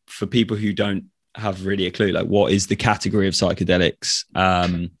they, like, for people who don't have really a clue, like what is the category of psychedelics?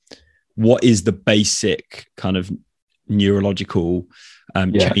 What is the basic kind of neurological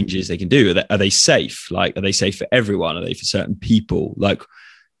changes they can do? Are they safe? Like, are they safe for everyone? Are they for certain people? Like,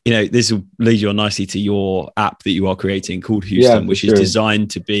 this will lead you on nicely to your app that you are creating called Houston, which is designed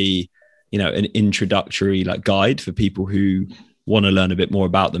to be, an introductory like guide for people who want to learn a bit more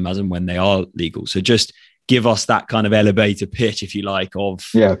about them as and when they are legal. So just give us that kind of elevator pitch, if you like, of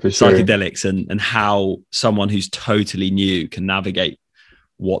psychedelics and how someone who's totally new can navigate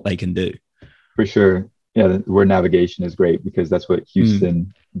what they can do. For sure. Yeah, the word navigation is great because that's what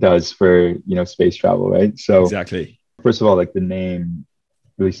Houston does for, space travel, right? So exactly. First of all, like the name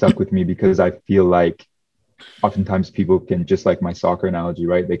really stuck with me because I feel like oftentimes people can, just like my soccer analogy,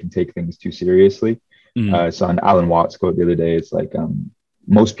 right? They can take things too seriously. So on Alan Watts' quote the other day, it's like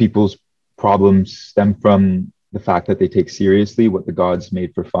most people's problems stem from the fact that they take seriously what the gods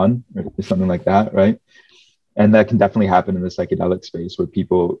made for fun, or something like that, right? And that can definitely happen in the psychedelic space where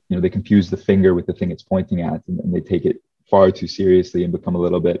people, they confuse the finger with the thing it's pointing at, and they take it far too seriously and become a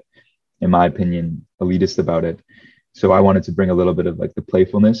little bit, in my opinion, elitist about it. So I wanted to bring a little bit of like the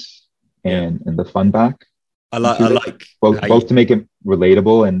playfulness and the fun back. I like both to make it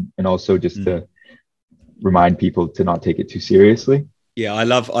relatable and also just to remind people to not take it too seriously. Yeah, I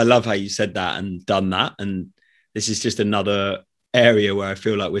love how you said that and done that. And this is just another area where I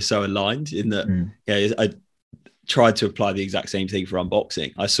feel like we're so aligned in that. I tried to apply the exact same thing for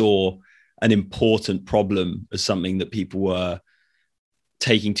unboxing. I saw an important problem as something that people were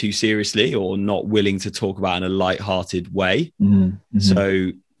taking too seriously or not willing to talk about in a light-hearted way.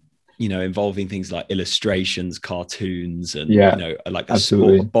 So, involving things like illustrations, cartoons, and like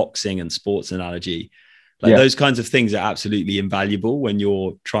a boxing and sports analogy, like those kinds of things are absolutely invaluable when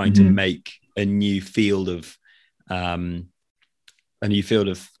you're trying to make a new field of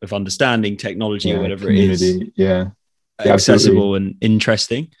understanding technology or whatever community. it is, accessible and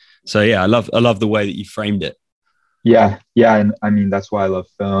interesting. So I love the way that you framed it. And I mean, that's why I love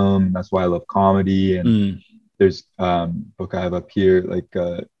film, that's why I love comedy. And there's book I have up here, like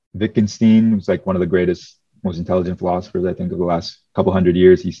Wittgenstein, who's like one of the greatest, most intelligent philosophers I think of the last couple hundred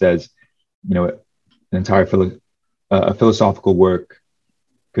years. He says, an entire philosophical work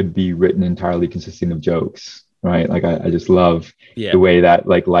could be written entirely consisting of jokes, right? Like I just love the way that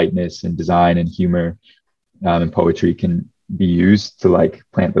like lightness and design and humor and poetry can be used to like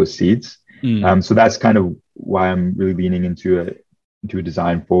plant those seeds. So that's kind of why I'm really leaning into a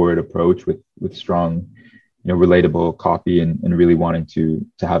design forward approach with strong, relatable copy and really wanting to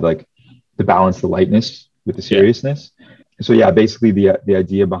have like to balance the lightness with the seriousness. So basically the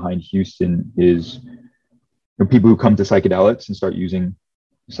idea behind Houston is people who come to psychedelics and start using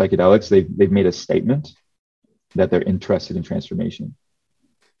psychedelics, they've made a statement that they're interested in transformation,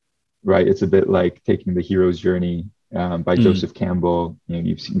 right? It's a bit like taking the hero's journey by Joseph Campbell.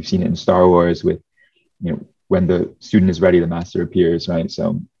 You've seen it in Star Wars with, when the student is ready, the master appears, right?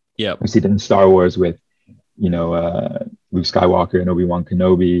 So we see it in Star Wars with, Luke Skywalker and Obi-Wan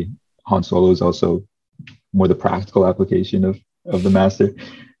Kenobi. Han Solo is also more the practical application of the master.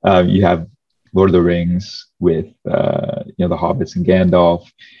 You have Lord of the Rings with, the Hobbits and Gandalf.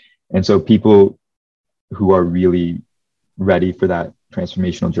 And so people who are really ready for that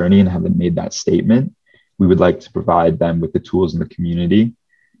transformational journey and haven't made that statement, we would like to provide them with the tools in the community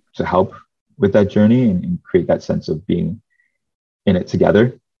to help with that journey and create that sense of being in it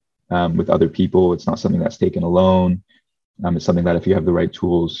together with other people. It's not something that's taken alone. It's something that if you have the right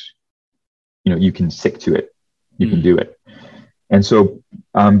tools, you can stick to it, you can do it. And so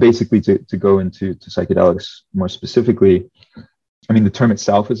basically to go into psychedelics more specifically, I mean, the term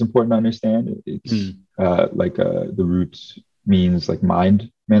itself is important to understand. It's the root means like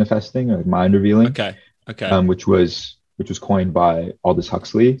mind manifesting or like mind revealing. Okay. Which was coined by Aldous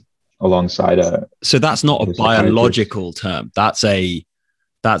Huxley alongside So that's not a biological term. That's a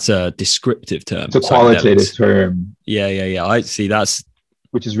descriptive term. It's a qualitative term. Yeah. I see.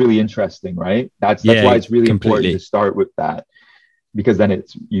 Which is really interesting, right? That's why it's really important to start with that, because then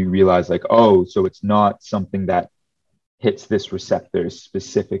you realize like, oh, so it's not something that hits this receptor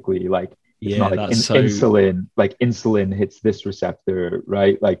specifically. Like it's not like insulin. Like insulin hits this receptor,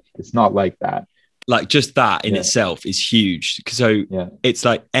 right? Like it's not like that. Like just that in itself is huge. So it's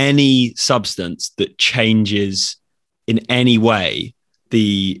like any substance that changes in any way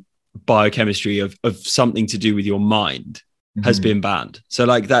the biochemistry of something to do with your mind has been banned. So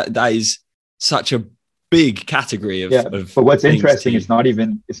like that is such a big category of but what's interesting, to... it's not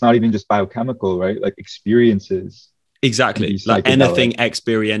even just biochemical, right? Like experiences. Exactly. Like anything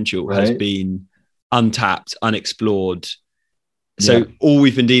experiential, right, has been untapped, unexplored. So all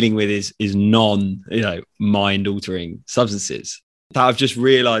we've been dealing with is non, mind altering substances. That I've just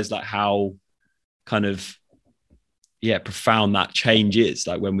realized like how kind of profound that change is,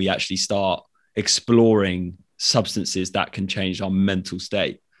 like when we actually start exploring substances that can change our mental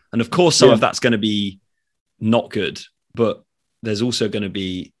state. And of course some of that's going to be not good, but there's also going to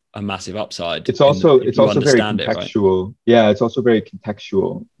be a massive upside. It's also very contextual. Right? Yeah, it's also very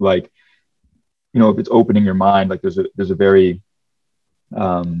contextual. Like, if it's opening your mind, like there's a very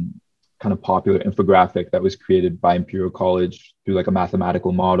kind of popular infographic that was created by Imperial College through like a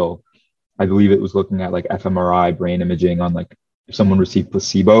mathematical model. I believe it was looking at like fMRI brain imaging on like if someone received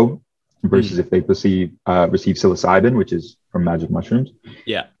placebo versus if they receive psilocybin, which is from magic mushrooms.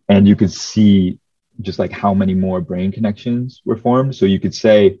 Yeah. And you could see just like how many more brain connections were formed. So you could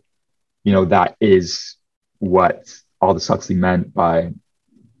say, that is what Aldous Huxley meant by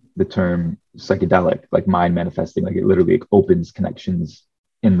the term psychedelic, like mind manifesting. Like it literally opens connections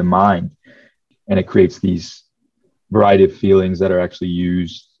in the mind, and it creates these variety of feelings that are actually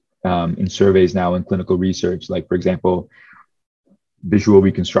used in surveys now in clinical research. Like, for example, visual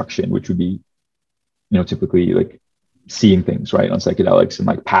reconstruction, which would be, typically like seeing things, right, on psychedelics and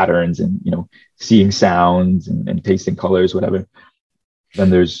like patterns and, seeing sounds and tasting colors, whatever. Then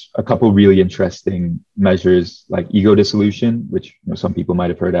there's a couple really interesting measures like ego dissolution, which some people might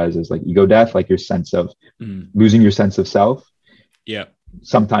have heard as like ego death, like your sense of losing your sense of self. Yeah.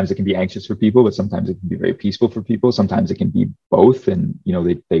 Sometimes it can be anxious for people, but sometimes it can be very peaceful for people. Sometimes it can be both, and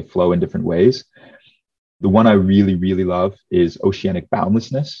they flow in different ways. The one I really, really love is oceanic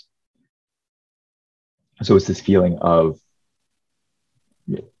boundlessness. So it's this feeling of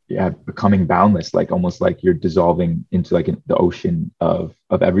becoming boundless, like almost like you're dissolving into like the ocean of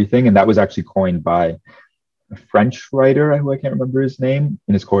everything. And that was actually coined by a French writer who I can't remember his name,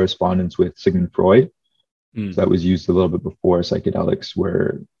 in his correspondence with Sigmund Freud. So that was used a little bit before psychedelics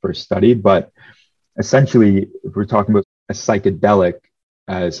were first studied. But essentially, if we're talking about a psychedelic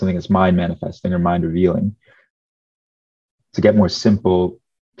as something that's mind manifesting or mind revealing, to get more simple,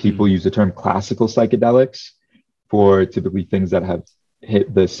 people use the term classical psychedelics for typically things that have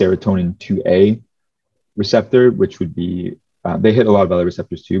hit the serotonin 2A receptor, which would be, they hit a lot of other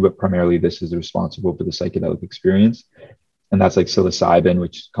receptors too, but primarily this is responsible for the psychedelic experience. And that's like psilocybin,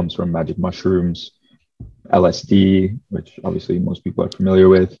 which comes from magic mushrooms, LSD, which obviously most people are familiar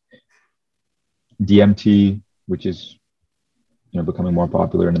with, DMT, which is becoming more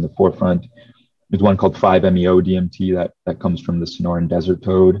popular and in the forefront. There's one called 5-MeO DMT that comes from the Sonoran Desert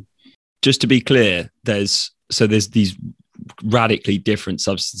toad. Just to be clear, there's these radically different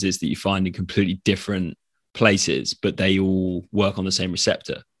substances that you find in completely different places, but they all work on the same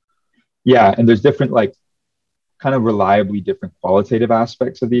receptor. Yeah, and there's different like kind of reliably different qualitative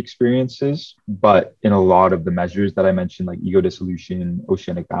aspects of the experiences, but in a lot of the measures that I mentioned, like ego dissolution,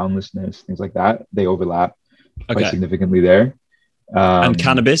 oceanic boundlessness, things like that, they overlap quite significantly there. And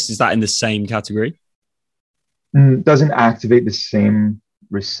cannabis, is that in the same category? Doesn't activate the same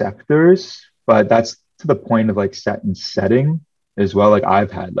receptors, but that's to the point of like set and setting as well. Like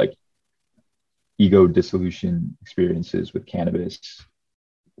I've had like ego dissolution experiences with cannabis,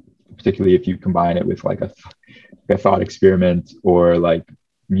 particularly if you combine it with like a thought experiment or like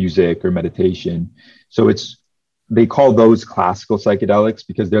music or meditation. So they call those classical psychedelics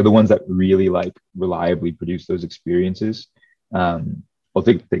because they're the ones that really like reliably produce those experiences. I'll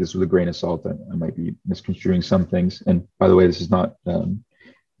take this with a grain of salt. I might be misconstruing some things. And by the way, this is not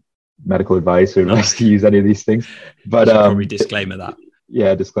medical advice or advice to use any of these things. But probably disclaimer that.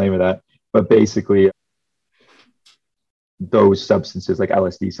 Yeah, disclaimer that. But basically, those substances like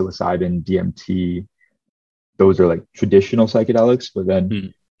LSD, psilocybin, DMT, those are like traditional psychedelics, but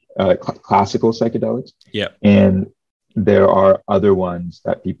then classical psychedelics. Yeah. And there are other ones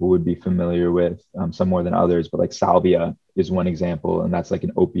that people would be familiar with, some more than others, but like salvia is one example, and that's like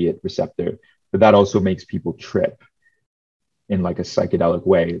an opiate receptor. But that also makes people trip in like a psychedelic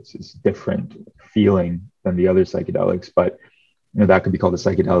way. It's different feeling than the other psychedelics, but that could be called a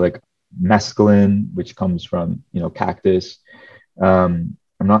psychedelic. Mescaline, which comes from cactus. I'm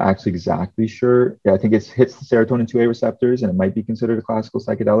not actually exactly sure. Yeah, I think it hits the serotonin 2A receptors, and it might be considered a classical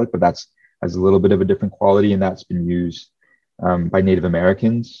psychedelic, but that's has a little bit of a different quality, and that's been used by Native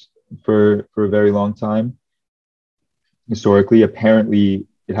Americans for a very long time. Historically, apparently,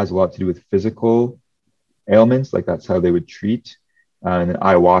 it has a lot to do with physical ailments, like that's how they would treat and then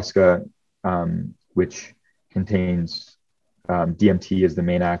ayahuasca, which contains DMT as the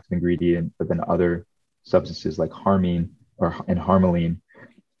main active ingredient, but then other substances like harmine and harmaline.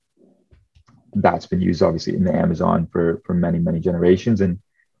 That's been used obviously in the Amazon for many generations. And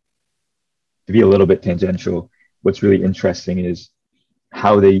to be a little bit tangential, what's really interesting is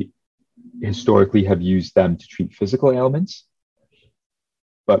how they historically have used them to treat physical ailments,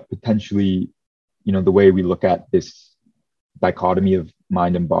 but potentially, the way we look at this dichotomy of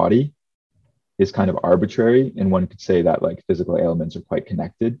mind and body is kind of arbitrary. And one could say that like physical ailments are quite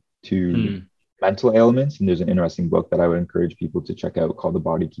connected to mental ailments. And there's an interesting book that I would encourage people to check out called The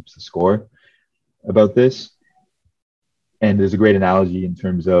Body Keeps the Score about this. And there's a great analogy in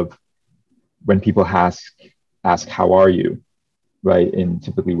terms of when people ask, how are you, right? In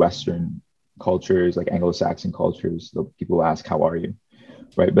typically Western cultures, like Anglo-Saxon cultures, people ask, how are you,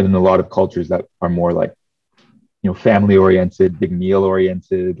 right? But in a lot of cultures that are more like, family oriented, big meal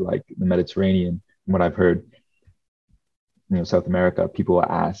oriented, like the Mediterranean, from what I've heard, South America, people will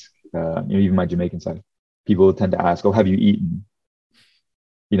ask, even my Jamaican side, people tend to ask, oh, have you eaten?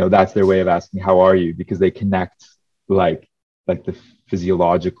 That's their way of asking, how are you? Because they connect like the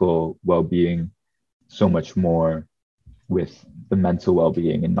physiological well-being so much more with the mental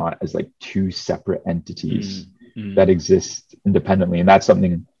well-being, and not as like two separate entities that exist independently. And that's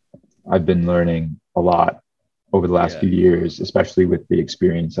something I've been learning a lot over the last few years, especially with the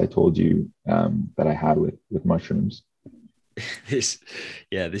experience I told you that I had with mushrooms. This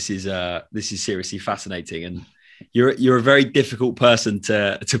is seriously fascinating, and you're a very difficult person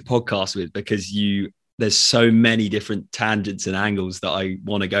to podcast with, because there's so many different tangents and angles that I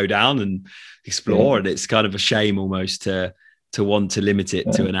want to go down and explore, and it's kind of a shame almost to want to limit it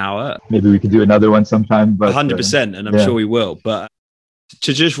to an hour. Maybe we could do another one sometime, but 100%, and I'm sure we will. But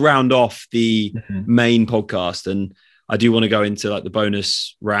to just round off the main podcast, and I do want to go into like the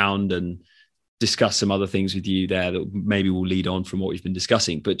bonus round and discuss some other things with you there that maybe will lead on from what we've been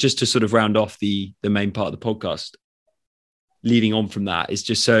discussing. But just to sort of round off the main part of the podcast, leading on from that is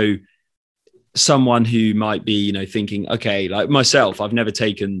just so someone who might be, thinking, okay, like myself, I've never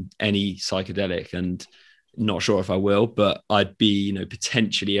taken any psychedelic and not sure if I will, but I'd be,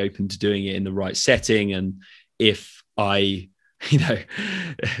 potentially open to doing it in the right setting. And if I, the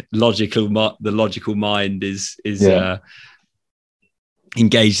logical mind is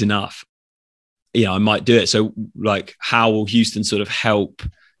engaged enough, I might do it. So like, how will Houston sort of help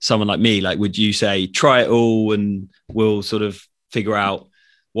someone like me? Like, would you say, try it all and we'll sort of figure out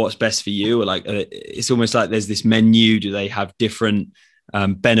what's best for you? Or like, it's almost like there's this menu. Do they have different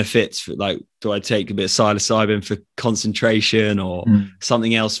benefits for, like, do I take a bit of psilocybin for concentration or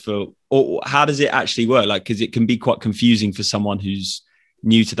something else or how does it actually work? Like, because it can be quite confusing for someone who's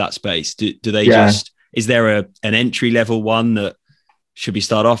new to that space. Do they is there an entry level one that should be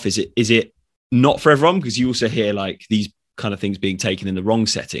start off? Is it not for everyone? Because you also hear like these kind of things being taken in the wrong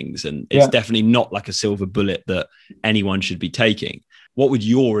settings, and it's definitely not like a silver bullet that anyone should be taking. What would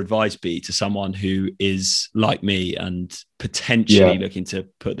your advice be to someone who is like me and potentially looking to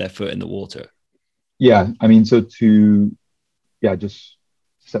put their foot in the water? Yeah, I mean, so to just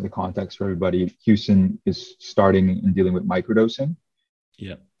set the context for everybody, Houston is starting and dealing with microdosing.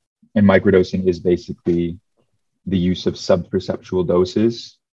 Yeah. And microdosing is basically the use of subperceptual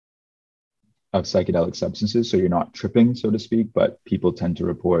doses of psychedelic substances. So you're not tripping, so to speak, but people tend to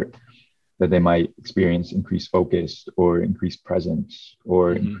report that they might experience increased focus or increased presence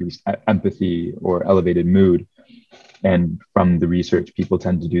or increased empathy or elevated mood. And from the research, people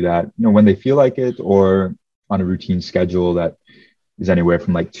tend to do that, when they feel like it or on a routine schedule that is anywhere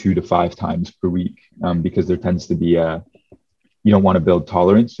from like 2 to 5 times per week, because there tends to be you don't want to build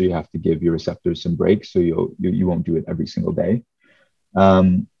tolerance. So you have to give your receptors some breaks. So you won't do it every single day.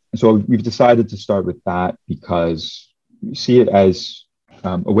 So we've decided to start with that because we see it as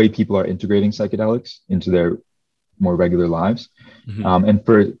a way people are integrating psychedelics into their more regular lives. And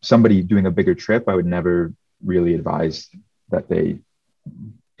for somebody doing a bigger trip, I would never really advise that they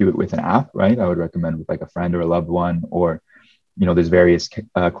do it with an app, right? I would recommend with like a friend or a loved one, or, there's various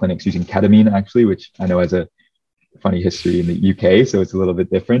clinics using ketamine actually, which I know has a funny history in the UK. So it's a little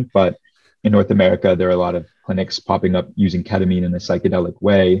bit different, but in North America, there are a lot of clinics popping up using ketamine in a psychedelic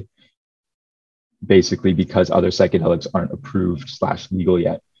way, basically because other psychedelics aren't approved / legal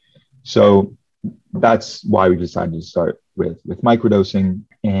yet. So that's why we decided to start with microdosing.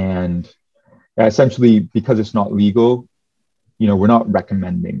 And essentially, because it's not legal, we're not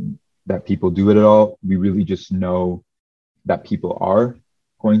recommending that people do it at all. We really just know that people are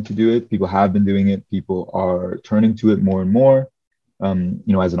going to do it. People have been doing it. People are turning to it more and more,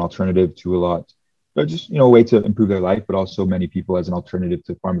 as an alternative to a lot they're just, a way to improve their life, but also many people as an alternative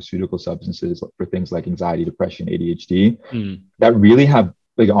to pharmaceutical substances for things like anxiety, depression, ADHD, that really have,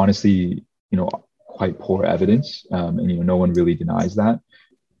 like, honestly, quite poor evidence. And, no one really denies that.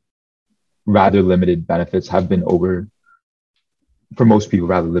 Rather limited benefits have been for most people,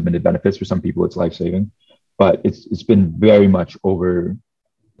 rather limited benefits. For some people, it's life-saving, but it's been very much over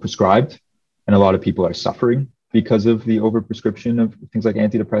prescribed, and a lot of people are suffering because of the overprescription of things like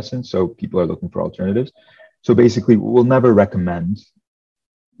antidepressants. So people are looking for alternatives. So basically, we'll never recommend,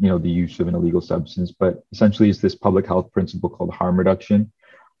 the use of an illegal substance, but essentially it's this public health principle called harm reduction,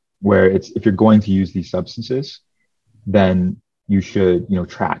 where if you're going to use these substances, then you should,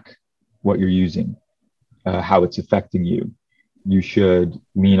 track what you're using, how it's affecting you. You should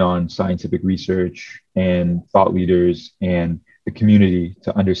lean on scientific research and thought leaders and the community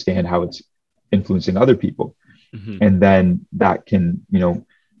to understand how it's influencing other people. And then that can,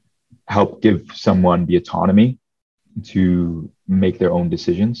 help give someone the autonomy to make their own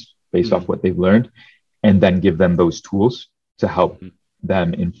decisions based off what they've learned, and then give them those tools to help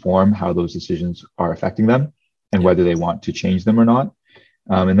them inform how those decisions are affecting them and whether they want to change them or not.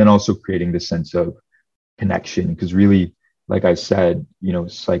 And then also creating this sense of connection, because really, like I said,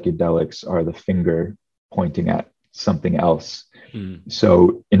 psychedelics are the finger pointing at something else.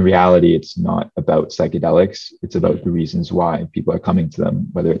 So in reality, it's not about psychedelics. It's about the reasons why people are coming to them,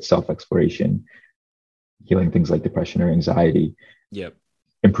 whether it's self-exploration, healing things like depression or anxiety,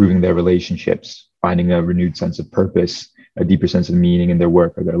 improving their relationships, finding a renewed sense of purpose, a deeper sense of meaning in their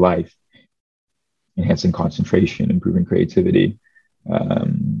work or their life, enhancing concentration, improving creativity,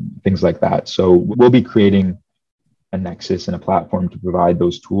 things like that. So we'll be creating a nexus and a platform to provide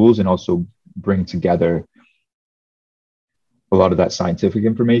those tools, and also bring together a lot of that scientific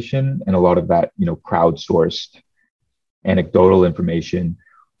information and a lot of that, crowdsourced anecdotal information,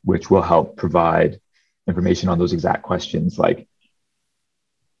 which will help provide information on those exact questions, like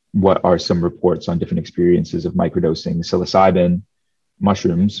what are some reports on different experiences of microdosing psilocybin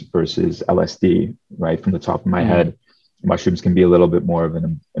mushrooms versus LSD, right? From the top of my head, mushrooms can be a little bit more of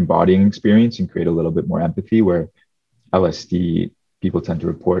an embodying experience and create a little bit more empathy, where LSD, people tend to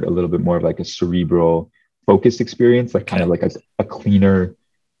report a little bit more of like a cerebral focused experience, like kind of like a cleaner,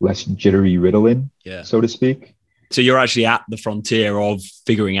 less jittery Ritalin, so to speak. So you're actually at the frontier of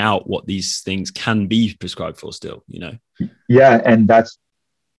figuring out what these things can be prescribed for still, Yeah. And that's,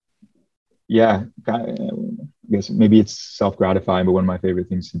 I guess maybe it's self-gratifying, but one of my favorite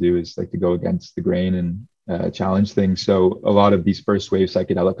things to do is like to go against the grain and challenge things. So a lot of these first wave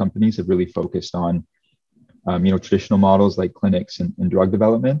psychedelic companies have really focused on, traditional models like clinics and drug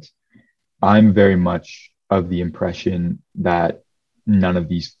development. I'm very much of the impression that none of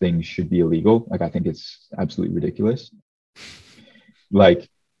these things should be illegal. Like, I think it's absolutely ridiculous. Like,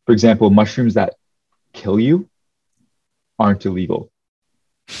 for example, mushrooms that kill you aren't illegal.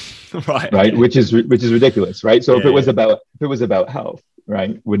 Right. Which is ridiculous. Right. So if it was about health,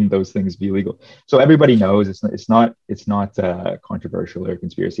 right, wouldn't those things be illegal? So everybody knows it's not controversial or a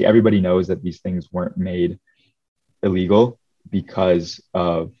conspiracy. Everybody knows that these things weren't made illegal because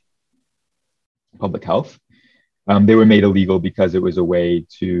of public health. They were made illegal because it was a way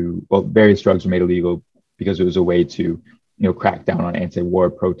to, various drugs were made illegal because it was a way to, crack down on anti-war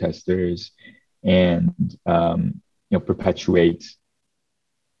protesters and, perpetuate,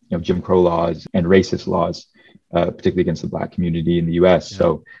 Jim Crow laws and racist laws, particularly against the Black community in the US.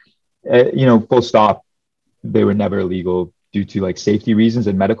 So, full stop, they were never illegal due to like safety reasons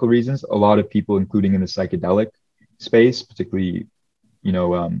and medical reasons. A lot of people, including in the psychedelic space, particularly,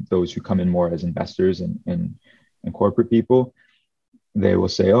 those who come in more as investors and corporate people, they will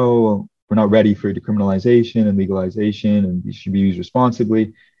say, oh, well, we're not ready for decriminalization and legalization, and these should be used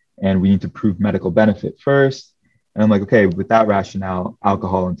responsibly, and we need to prove medical benefit first. And I'm like, okay, with that rationale,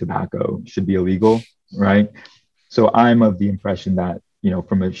 alcohol and tobacco should be illegal, right? So I'm of the impression that,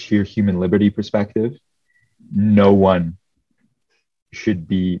 from a sheer human liberty perspective, no one should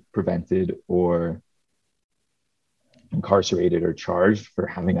be prevented or incarcerated or charged for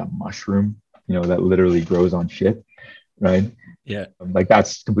having a mushroom, that literally grows on shit, right? Yeah. Like,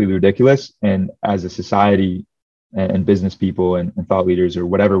 that's completely ridiculous. And as a society and business people and thought leaders, or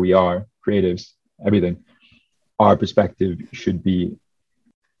whatever we are, creatives, everything, our perspective should be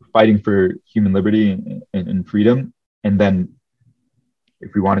fighting for human liberty and freedom. And then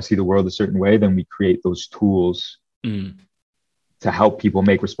if we want to see the world a certain way, then we create those tools to help people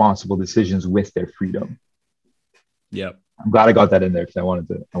make responsible decisions with their freedom. Yeah. I'm glad I got that in there because I wanted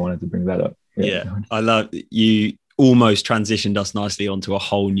to bring that up. Yeah. I love you almost transitioned us nicely onto a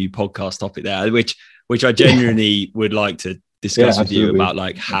whole new podcast topic there, which I genuinely would like to discuss with you about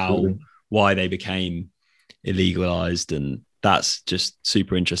like how why they became illegalized, and that's just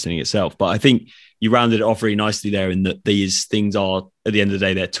super interesting in itself. But I think you rounded it off really nicely there, in that these things are, at the end of the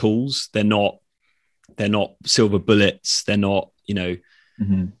day, they're tools. They're not silver bullets. They're not,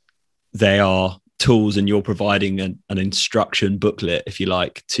 they are tools, and you're providing an instruction booklet, if you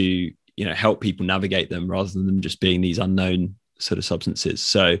like, to help people navigate them, rather than them just being these unknown sort of substances.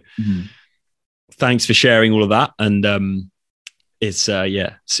 So thanks for sharing all of that. And it's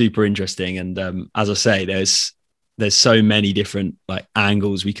super interesting. And as I say, there's so many different like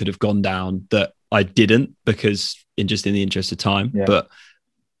angles we could have gone down that I didn't, because in the interest of time. But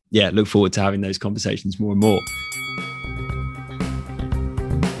look forward to having those conversations more and more.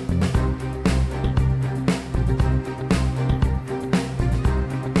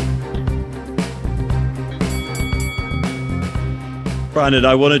 Brandon,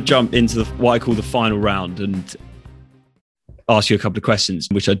 I want to jump into what I call the final round and ask you a couple of questions,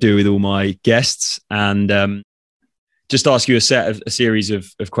 which I do with all my guests, and just ask you a series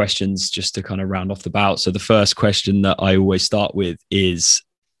of questions just to kind of round off the bout. So the first question that I always start with is,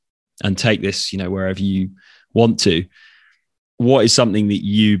 and take this, wherever you want to, what is something that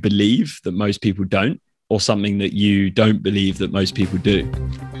you believe that most people don't, or something that you don't believe that most people do?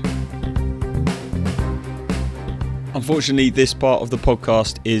 Unfortunately, this part of the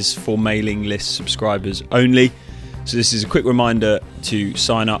podcast is for mailing list subscribers only. So this is a quick reminder to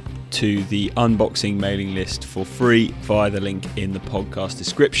sign up to the unboxing mailing list for free via the link in the podcast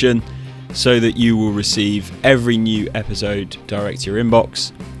description, so that you will receive every new episode direct to your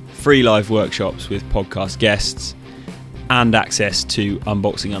inbox, free live workshops with podcast guests, and access to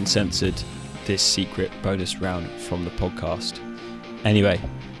Unboxing Uncensored, this secret bonus round from the podcast. Anyway,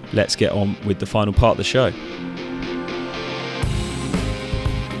 let's get on with the final part of the show.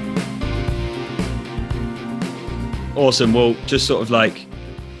 Awesome. Well, just sort of like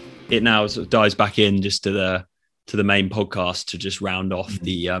it now sort of dives back in just to the main podcast to just round off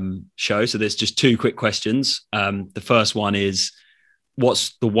the show. So there's just two quick questions. The first one is,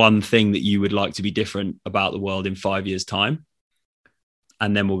 what's the one thing that you would like to be different about the world in 5 years' time?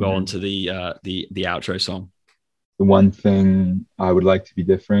 And then we'll go on to the outro song. The one thing I would like to be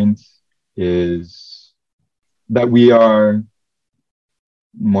different is that we are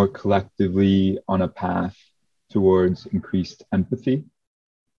more collectively on a path towards increased empathy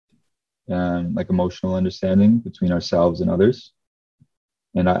and like emotional understanding between ourselves and others.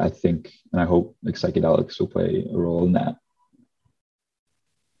 And I think, and I hope, like, psychedelics will play a role in that.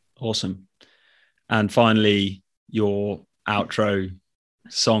 Awesome. And finally, your outro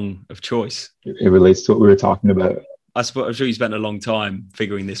song of choice. It relates to what we were talking about. I'm sure you spent a long time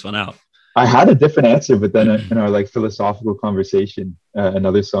figuring this one out. I had a different answer, but then in our like philosophical conversation,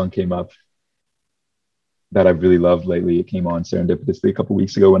 another song came up that I've really loved lately. It came on serendipitously a couple of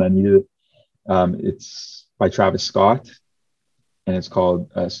weeks ago when I needed it. It's by Travis Scott, and it's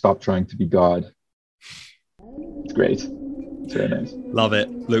called Stop Trying to Be God. It's great. It's very nice. Love it.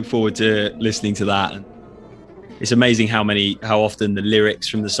 Look forward to listening to that. It's amazing how often the lyrics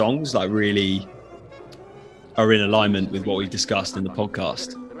from the songs like really are in alignment with what we've discussed in the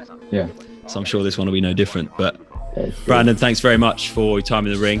podcast. Yeah. So I'm sure this one will be no different. But Brandon, thanks very much for your time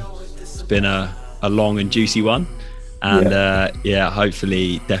in the ring. It's been a long and juicy one. And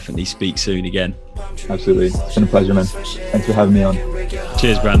hopefully definitely speak soon again. Absolutely. It's been a pleasure, man. Thanks for having me on.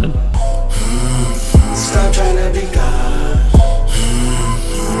 Cheers, Brandon.